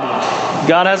God's problem.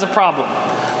 God has a problem.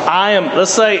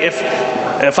 Let's say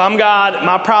if I'm God,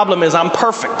 my problem is I'm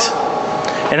perfect.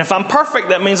 And if I'm perfect,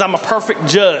 that means I'm a perfect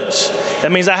judge.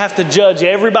 That means I have to judge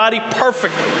everybody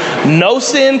perfectly. No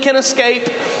sin can escape.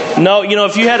 No,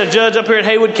 if you had a judge up here at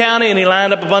Haywood County and he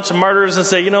lined up a bunch of murderers and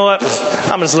said, you know what,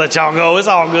 I'm just let y'all go. It's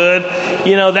all good.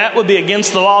 That would be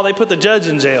against the law. They put the judge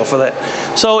in jail for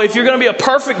that. So if you're going to be a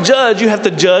perfect judge, you have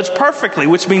to judge perfectly,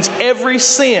 which means every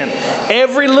sin,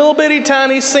 every little bitty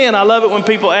tiny sin. I love it when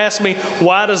people ask me,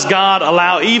 why does God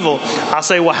allow evil? I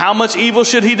say, well, how much evil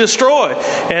should He destroy?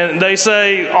 And they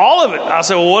say, all of it. I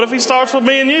say, well, what if He starts with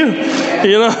me and you?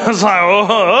 It's like,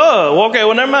 okay,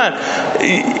 well, never mind.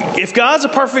 If God's a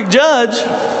perfect judge,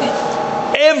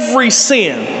 every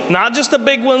sin, not just the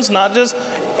big ones, not just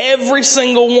every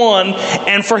single one,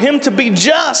 and for Him to be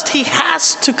just, He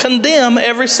has to condemn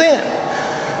every sin.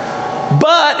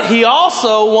 But He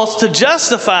also wants to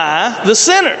justify the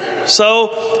sinner.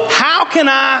 So how can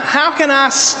I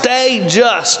stay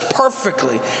just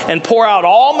perfectly and pour out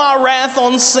all my wrath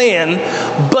on sin,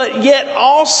 but yet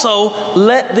also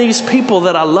let these people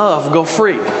that I love go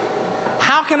free?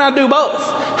 How can I do both?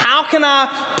 How can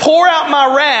I pour out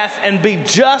my wrath and be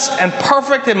just and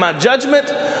perfect in my judgment,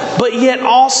 but yet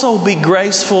also be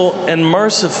graceful and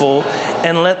merciful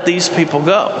and let these people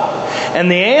go? And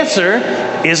the answer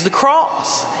is the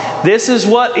cross. This is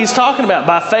what he's talking about.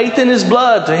 By faith in His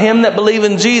blood, to him that believe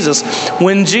in Jesus.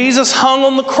 When Jesus hung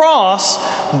on the cross,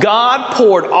 God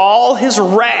poured all His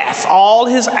wrath, all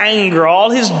His anger, all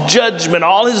His judgment,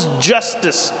 all His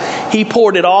justice. He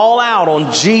poured it all out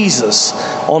on Jesus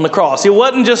on the cross. It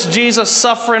wasn't just Jesus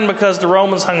suffering because the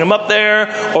Romans hung Him up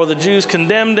there or the Jews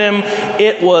condemned Him.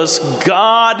 It was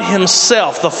God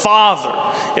Himself, the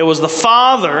Father. It was the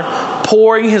Father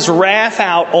pouring His wrath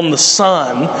out on the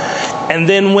Son. And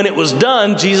then when it was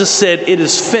done, Jesus said, it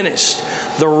is finished.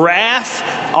 The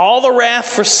wrath, all the wrath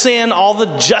for sin, all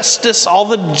the justice, all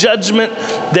the judgment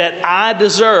that I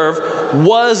deserve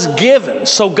was given.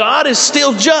 So God is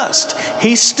still just.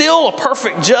 He's still a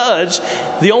perfect judge.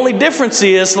 The only difference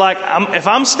is, if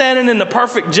I'm standing in the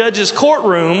perfect judge's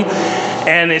courtroom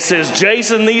and it says,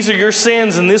 Jason, these are your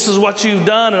sins and this is what you've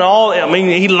done and all.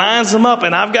 He lines them up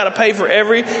and I've got to pay for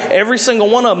every single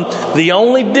one of them. The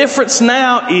only difference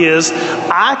now is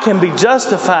I can be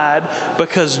justified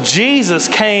because Jesus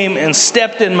came and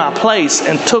stepped in my place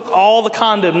and took all the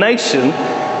condemnation.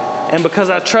 And because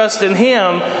I trust in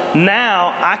Him,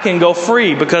 now I can go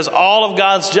free because all of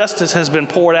God's justice has been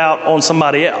poured out on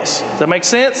somebody else. Does that make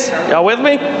sense? Y'all with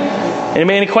me?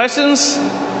 Any questions?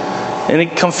 Any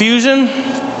confusion?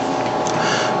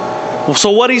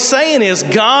 So what he's saying is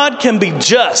God can be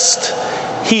just.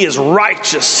 He is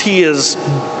righteous. He is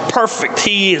perfect.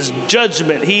 He is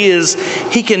judgment.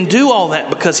 He can do all that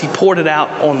because He poured it out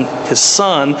on His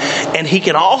Son. And He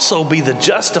can also be the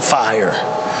justifier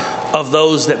of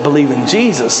those that believe in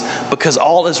Jesus because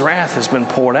all His wrath has been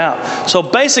poured out. So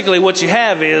basically what you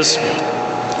have is,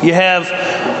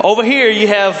 over here you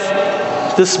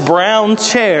have this brown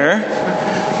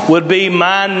chair would be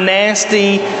my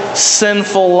nasty,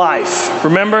 sinful life.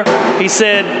 Remember, He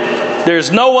said,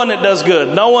 there's no one that does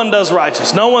good. No one does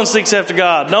righteous. No one seeks after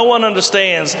God. No one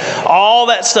understands. All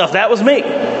that stuff. That was me.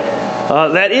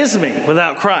 That is me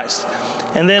without Christ.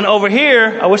 And then over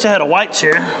here, I wish I had a white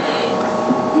chair,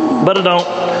 but I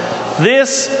don't.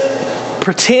 This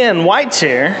pretend white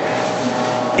chair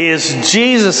is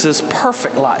Jesus'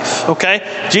 perfect life.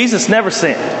 Okay? Jesus never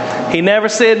sinned. He never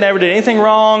said, never did anything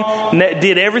wrong,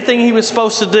 did everything He was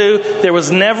supposed to do. There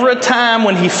was never a time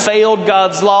when He failed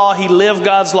God's law. He lived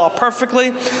God's law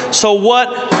perfectly. So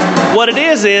what it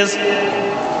is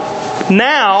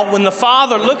now when the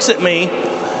Father looks at me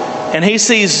and He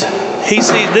sees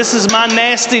this is my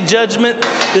nasty judgment,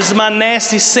 this is my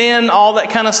nasty sin, all that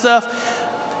kind of stuff.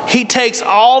 He takes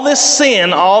all this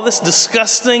sin, all this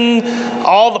disgusting,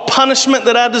 all the punishment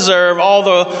that I deserve, all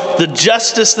the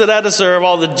justice that I deserve,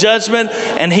 all the judgment,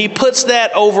 and He puts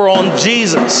that over on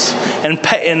Jesus and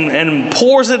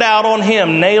pours it out on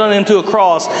Him, nailing Him to a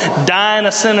cross, dying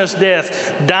a sinner's death,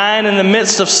 dying in the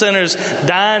midst of sinners,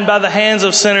 dying by the hands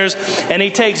of sinners. And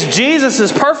He takes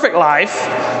Jesus' perfect life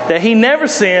that He never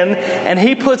sinned, and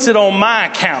He puts it on my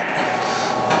account.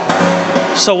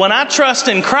 So when I trust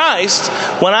in Christ,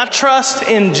 when I trust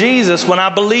in Jesus, when I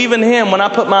believe in Him, when I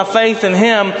put my faith in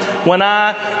Him, when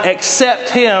I accept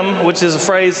Him, which is a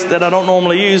phrase that I don't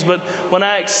normally use, but when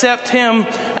I accept Him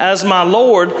as my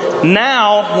Lord,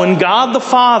 now when God the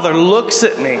Father looks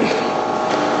at me,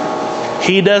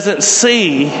 He doesn't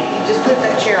see. Just put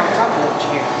that chair on top of that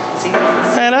chair. See?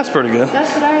 Hey, that's pretty good.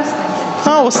 That's what I was thinking.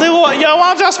 Oh, well, see what? Yo,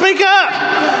 why don't y'all speak up?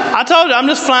 I told you, I'm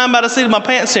just flying by the seat of my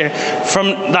pants here.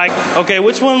 From like, okay,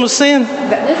 which one was sin?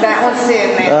 That one's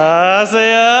sin, man. I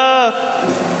say,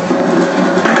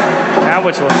 now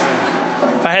which one's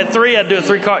sin? If I had three, I'd do a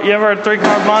 3-card. You ever heard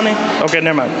 3-card money? Okay,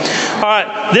 never mind. All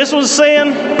right, this was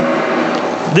sin.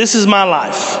 This is my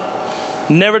life.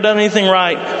 Never done anything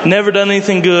right, never done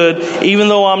anything good. Even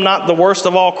though I'm not the worst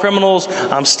of all criminals,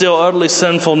 I'm still utterly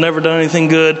sinful, never done anything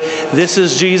good. This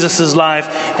is Jesus' life.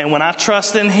 And when I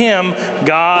trust in Him,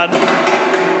 God,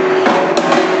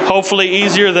 hopefully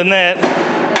easier than that.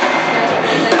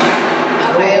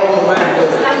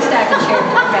 I'm stacking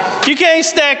chairs. You can't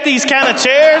stack these kind of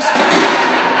chairs.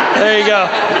 There you go.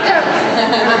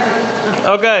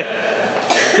 Okay.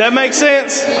 Does that make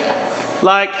sense?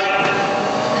 Like,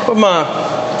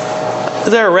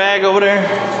 is there a rag over there?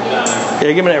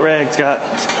 Yeah, give me that rag, Scott.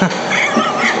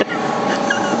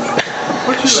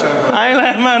 I ain't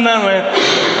laughing at nothing, man.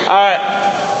 All right.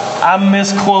 I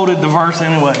misquoted the verse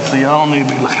anyway, so y'all don't need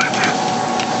to be looking at that.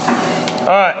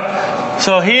 All right.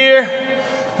 So here,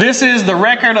 this is the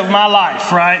record of my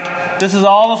life, right? This is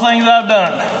all the things I've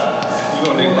done. You're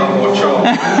going to need a lot more chalk.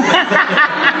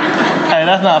 Hey,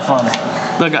 that's not funny.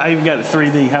 Look, I even got it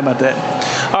 3D. How about that?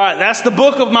 All right, that's the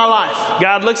book of my life.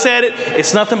 God looks at it.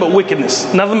 It's nothing but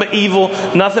wickedness, nothing but evil,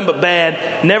 nothing but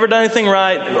bad. Never done anything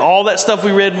right. All that stuff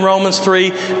we read in Romans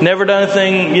 3. Never done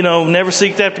anything, never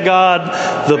seeked after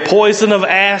God. The poison of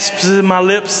asps in my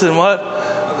lips and what?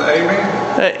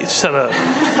 Amen. Hey, shut up.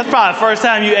 That's probably the first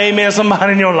time you amen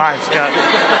somebody in your life, Scott.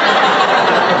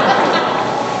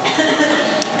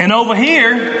 And over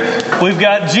here, we've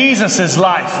got Jesus'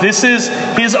 life. This is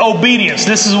His obedience.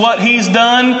 This is what He's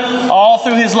done all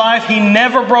through His life. He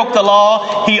never broke the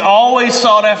law. He always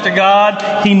sought after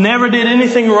God. He never did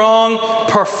anything wrong.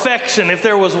 Perfection. If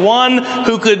there was one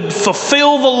who could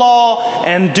fulfill the law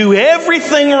and do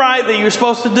everything right that you're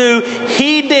supposed to do,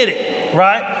 He did it,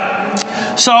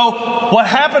 right? So what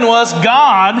happened was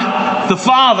God, the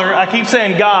Father, I keep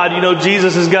saying God,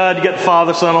 Jesus is God, you got the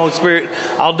Father, Son, Holy Spirit.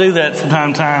 I'll do that from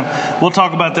time to time. We'll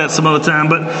talk about that some other time.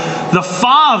 But the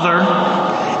Father,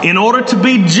 in order to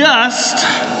be just,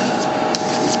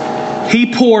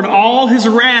 He poured all His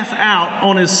wrath out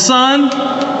on His Son.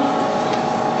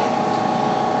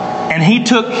 And He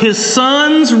took His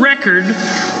Son's record,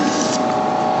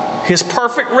 His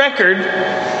perfect record,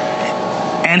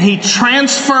 and He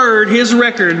transferred His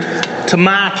record to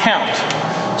my account.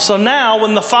 So now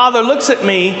when the Father looks at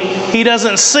me, He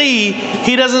doesn't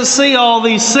see all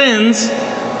these sins.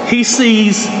 He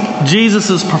sees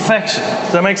Jesus' perfection.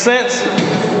 Does that make sense?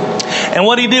 And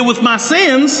what He did with my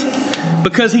sins,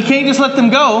 because He can't just let them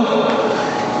go,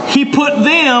 He put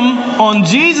them on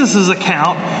Jesus'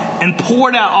 account and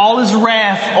poured out all His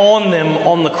wrath on them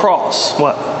on the cross.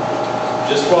 What?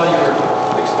 Just while you were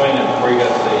explaining before you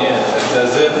got to the end, it's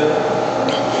as if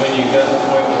when you got to the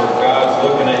point where God's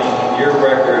looking at your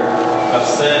record of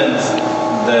sins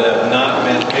that have not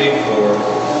been paid for,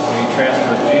 when you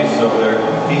transfer Jesus over there,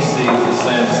 He sees the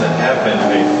sins that have been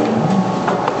paid for.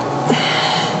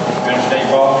 You understand,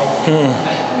 Paul?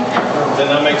 Does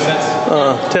that make sense?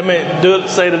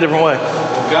 Say it a different way.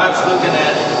 God's looking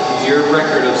at your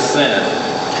record of sin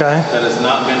that has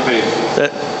not been paid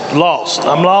for. Lost.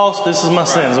 I'm lost. This is my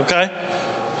sins, okay?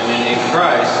 And then in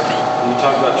Christ, when you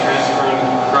talk about transferring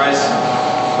Christ,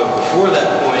 but before that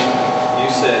point, you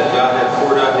said God had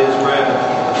poured out His wrath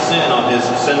of sin on His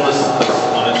sinless,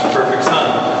 on His perfect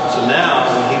Son. So now,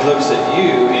 when He looks at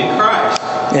you in Christ,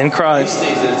 He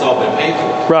sees that it's all been paid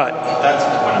for. Right. That's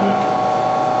the point I'm making.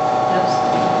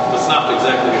 That's not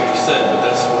exactly what you said, but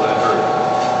that's what I heard.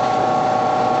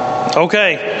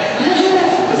 Okay.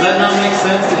 Does that not make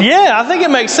sense? Yeah, I think it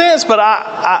makes sense, but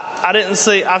I didn't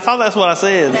see. I thought that's what I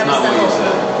said. That's not what you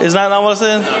said. Is that not what I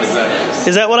said? Not exactly.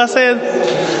 Is that what I said?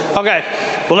 Okay.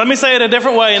 Well, let me say it a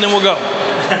different way, and then we'll go.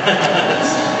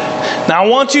 Now I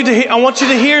want you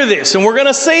to hear this, and we're going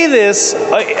to see this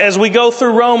as we go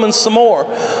through Romans some more.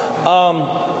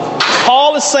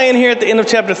 Paul is saying here at the end of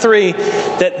chapter 3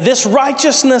 that this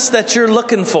righteousness that you're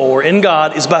looking for in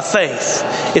God is by faith.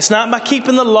 It's not by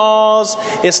keeping the laws.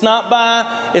 It's not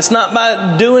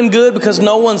by doing good because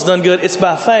no one's done good. It's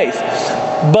by faith.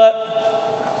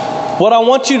 But what I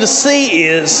want you to see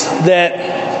is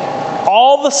that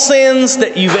all the sins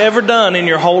that you've ever done in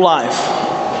your whole life,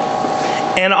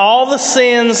 and all the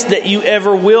sins that you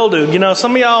ever will do. You know,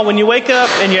 some of y'all, when you wake up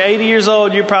and you're 80 years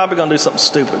old, you're probably going to do something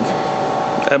stupid.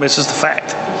 I mean, it's just a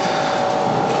fact.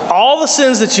 All the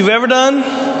sins that you've ever done,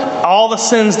 all the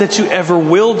sins that you ever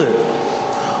will do,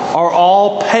 are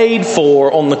all paid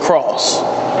for on the cross.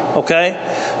 Okay?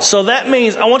 So that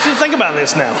means, I want you to think about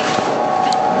this now.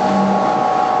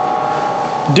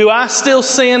 Do I still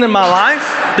sin in my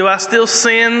life? Do I still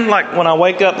sin like when I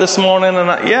wake up this morning?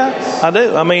 Yeah, I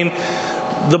do. I mean,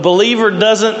 the believer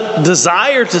doesn't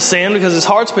desire to sin because his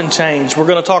heart's been changed. We're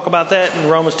going to talk about that in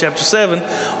Romans chapter 7.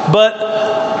 But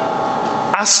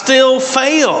I still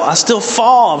fail. I still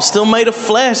fall. I'm still made of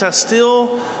flesh. But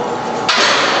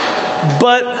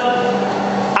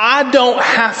I don't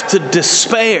have to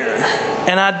despair.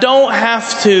 And I don't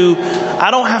have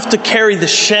to carry the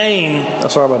shame. Oh,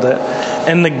 sorry about that.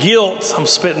 And the guilt. I'm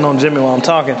spitting on Jimmy while I'm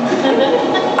talking.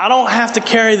 I don't have to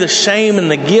carry the shame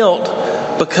and the guilt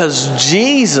because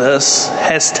Jesus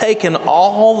has taken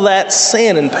all that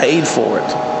sin and paid for it.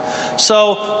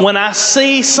 So when I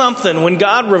see something, when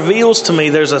God reveals to me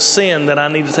there's a sin that I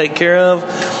need to take care of,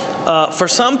 for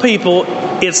some people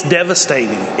it's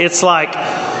devastating. It's like,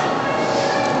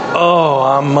 oh,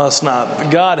 I must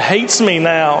not. God hates me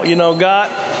now. You know,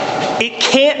 it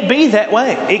can't be that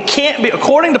way. It can't be.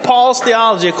 According to Paul's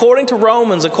theology, according to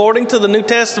Romans, according to the New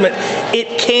Testament,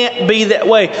 it can't be that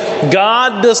way.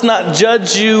 God does not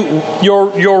judge you,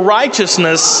 your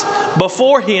righteousness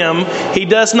before Him. He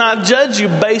does not judge you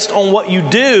based on what you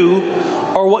do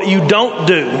or what you don't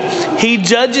do. He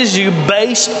judges you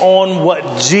based on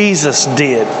what Jesus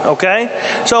did. Okay?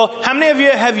 So how many of you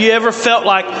have you ever felt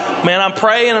like, man, I'm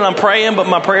praying, but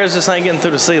my prayers just ain't getting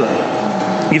through the ceiling?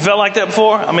 You felt like that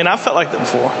before? I mean, I felt like that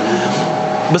before.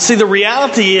 But see, the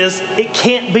reality is, it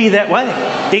can't be that way.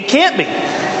 It can't be.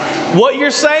 What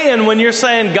you're saying when you're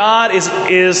saying God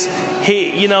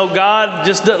God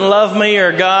just doesn't love me,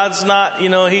 or God's not,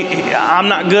 I'm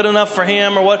not good enough for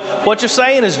Him, or what you're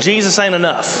saying is Jesus ain't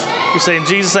enough. You're saying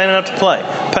Jesus ain't enough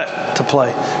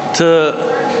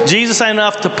Jesus ain't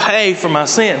enough to pay for my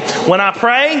sin. When I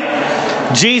pray,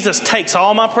 Jesus takes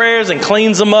all my prayers and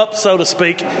cleans them up, so to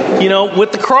speak,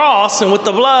 with the cross and with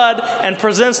the blood, and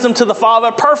presents them to the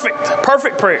Father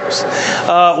perfect prayers.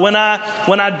 When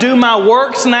I do my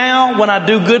works now, when I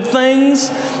do good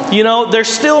things, they're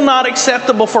still not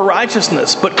acceptable for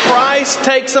righteousness. But Christ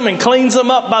takes them and cleans them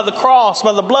up by the cross,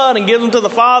 by the blood, and gives them to the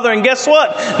Father. And guess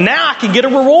what? Now I can get a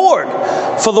reward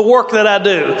for the work that I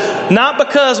do. Not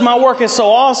because my work is so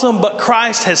awesome, but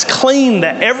Christ has cleaned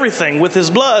everything with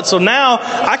His blood. So now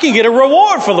I can get a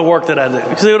reward for the work that I do.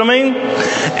 You see what I mean?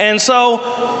 And so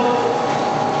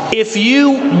if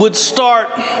you would start,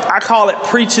 I call it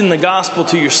preaching the gospel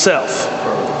to yourself.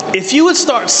 If you would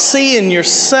start seeing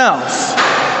yourself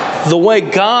the way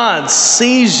God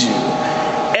sees you,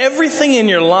 everything in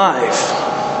your life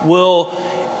will,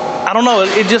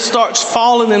 it just starts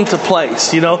falling into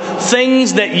place.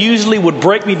 Things that usually would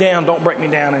break me down don't break me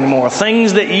down anymore.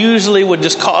 Things that usually would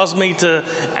just cause me to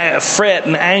fret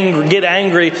and get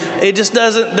angry, it just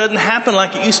doesn't happen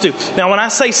like it used to. Now, when I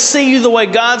say see you the way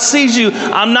God sees you,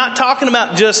 I'm not talking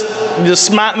about just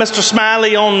Mr.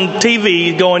 Smiley on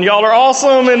TV going, y'all are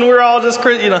awesome and we're all just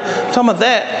crazy. I'm talking about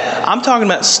that. I'm talking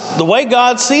about the way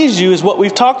God sees you is what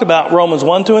we've talked about, Romans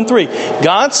 1, 2, and 3.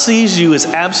 God sees you as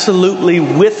absolutely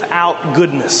without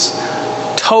goodness,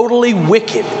 totally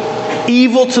wicked,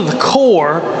 evil to the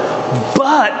core,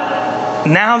 but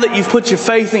now that you've put your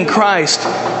faith in Christ,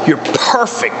 you're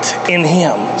perfect in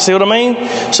Him. See what I mean?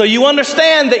 So you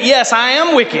understand that, yes, I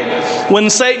am wicked. When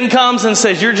Satan comes and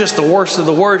says, you're just the worst of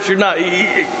the worst, you're not.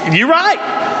 You're right.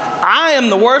 I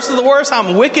am the worst of the worst.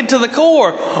 I'm wicked to the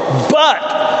core. But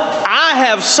I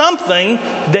have something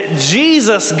that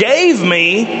Jesus gave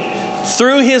me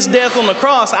through His death on the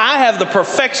cross. I have the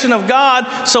perfection of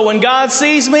God. So when God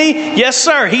sees me, yes,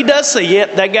 sir, He does say,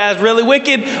 yep, that guy's really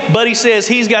wicked. But He says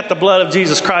He's got the blood of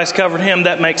Jesus Christ covered him.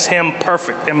 That makes him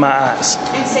perfect in my eyes.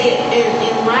 And see,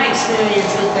 in my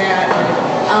experience with that,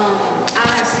 I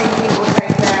have seen people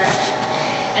take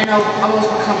that and almost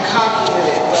become cocky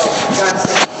with it. But God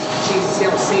said, Jesus,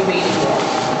 don't see me anymore.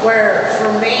 Where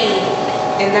for me,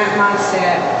 in that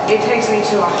mindset, it takes me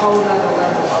to a whole nother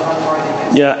level of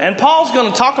unworthiness. Yeah, and Paul's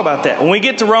going to talk about that. When we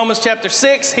get to Romans chapter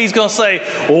 6, he's going to say,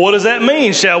 well, what does that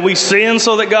mean? Shall we sin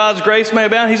so that God's grace may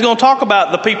abound? He's going to talk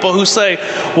about the people who say,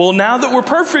 well, now that we're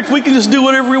perfect, we can just do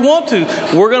whatever we want to.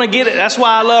 We're going to get it. That's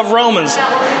why I love Romans.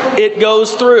 It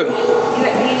goes through. You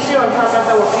see what I'm talking about,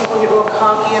 though, where people get real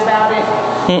cocky about it?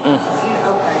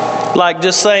 Okay. Like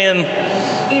just saying,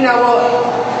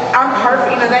 well, I'm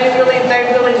perfect.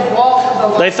 They really walk the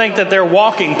line. they think that they're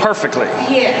walking perfectly.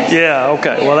 Yes. Yeah,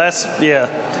 okay. Well, that's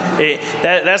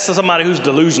that's somebody who's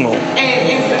delusional.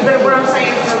 But what I'm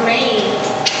saying for me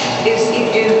is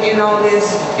in all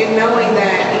this, in knowing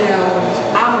that,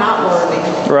 I'm not worthy.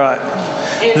 Right.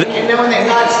 And knowing that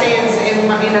God stands in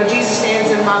my, Jesus stands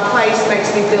in my place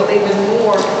makes me feel even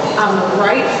more, I'm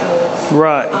grateful.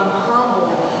 Right. I'm humble.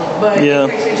 But it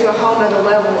takes me to a whole other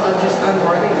level of just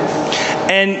unworthiness.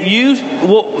 And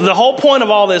the whole point of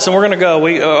all this, and we're going to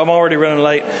go, I'm already running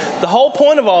late. The whole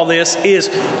point of all this is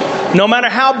no matter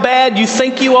how bad you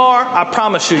think you are, I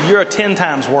promise you, you're 10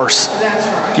 times worse. That's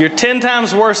right. You're 10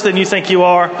 times worse than you think you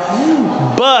are.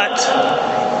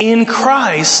 But in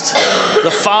Christ,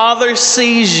 the Father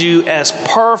sees you as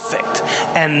perfect.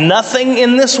 And nothing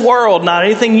in this world, not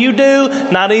anything you do,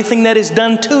 not anything that is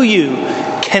done to you,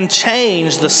 can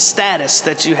change the status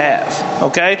that you have.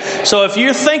 Okay? So if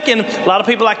you're thinking, a lot of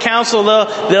people I counsel,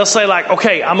 they'll say like,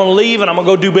 okay, I'm going to leave and I'm going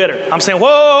to go do better. I'm saying,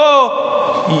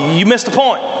 whoa, you missed the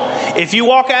point. If you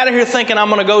walk out of here thinking I'm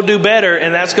going to go do better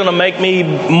and that's going to make me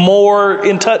more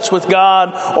in touch with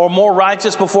God or more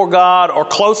righteous before God or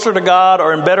closer to God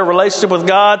or in better relationship with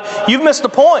God, you've missed the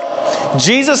point.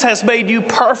 Jesus has made you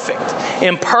perfect.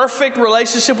 In perfect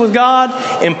relationship with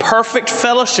God, in perfect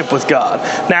fellowship with God.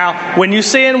 Now, when you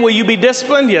sin, will you be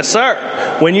disciplined? Yes,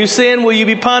 sir. When you sin, will you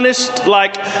be punished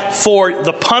like for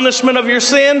the punishment of your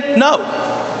sin? No.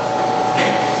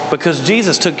 Because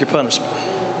Jesus took your punishment.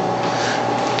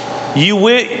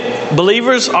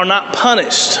 Believers are not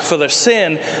punished for their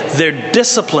sin. They're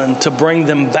disciplined to bring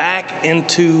them back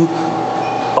into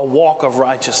a walk of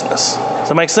righteousness. Does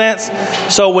that make sense?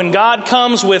 So when God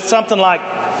comes with something like,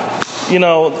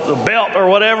 the belt or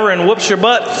whatever and whoops your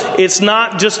butt, it's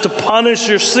not just to punish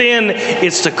your sin,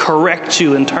 it's to correct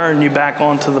you and turn you back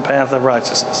onto the path of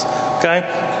righteousness. Okay?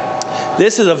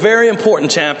 This is a very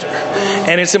important chapter.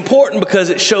 And it's important because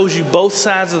it shows you both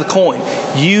sides of the coin.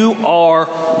 You are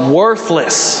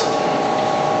worthless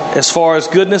as far as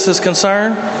goodness is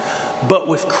concerned. But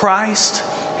with Christ,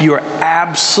 you are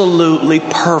absolutely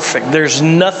perfect. There's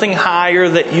nothing higher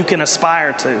that you can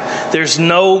aspire to. There's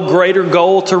no greater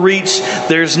goal to reach.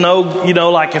 There's no,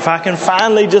 like if I can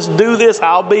finally just do this,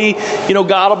 I'll be,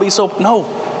 God will be so, no,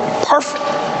 perfect.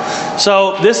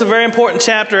 So this is a very important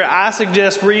chapter. I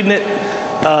suggest reading it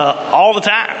all the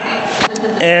time.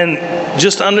 And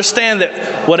just understand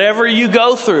that whatever you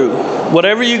go through,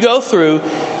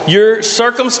 your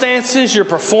circumstances, your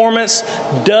performance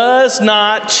does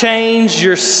not change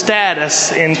your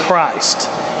status in Christ.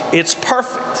 It's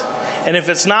perfect. And if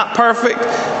it's not perfect,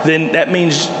 then that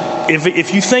means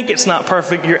if you think it's not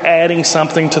perfect, you're adding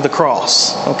something to the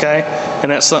cross. Okay?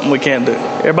 And that's something we can't do.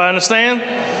 Everybody understand?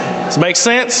 Does it make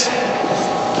sense?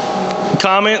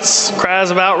 Comments?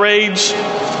 Cries of outrage?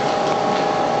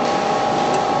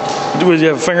 Would you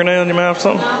have a fingernail in your mouth or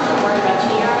something? No, I'm not worried about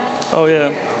you. All right? Oh,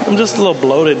 yeah. I'm just a little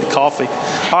bloated coffee.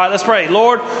 All right, let's pray.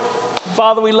 Lord,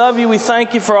 Father, we love you. We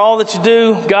thank you for all that you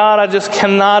do. God, I just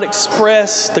cannot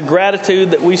express the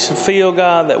gratitude that we should feel,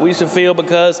 God, that we should feel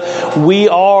because we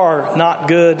are not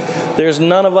good. There's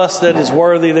none of us that is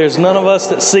worthy. There's none of us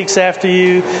that seeks after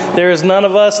you. There is none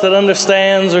of us that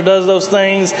understands or does those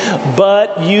things.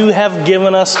 But you have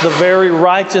given us the very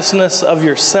righteousness of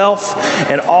yourself.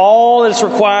 And all that's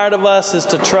required of us is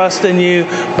to trust in you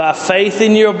by faith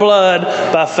in your blood,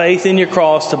 by faith in your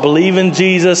cross, to believe in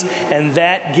Jesus. And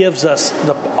that gives us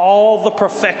all the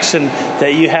perfection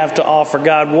that you have to offer.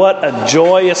 God, what a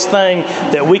joyous thing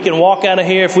that we can walk out of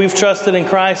here. If we've trusted in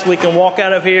Christ, we can walk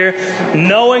out of here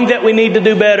knowing that we need to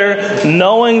do better,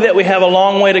 knowing that we have a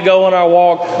long way to go in our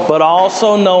walk, but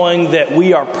also knowing that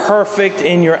we are perfect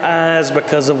in your eyes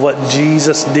because of what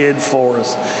Jesus did for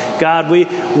us. God,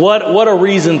 what a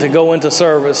reason to go into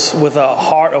service with a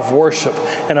heart of worship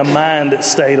and a mind that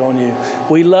stayed on you.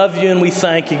 We love you and we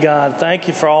thank you, God. Thank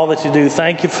you for all that you do.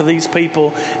 Thank you for these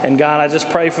people. And God, I just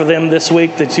pray for them this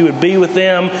week that you would be with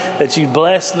them, that you'd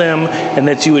bless them, and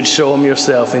that you would show them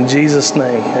yourself. In Jesus'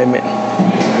 name, amen.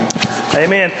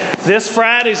 Amen. This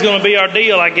Friday is going to be our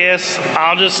deal, I guess.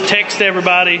 I'll just text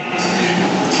everybody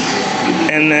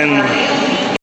and then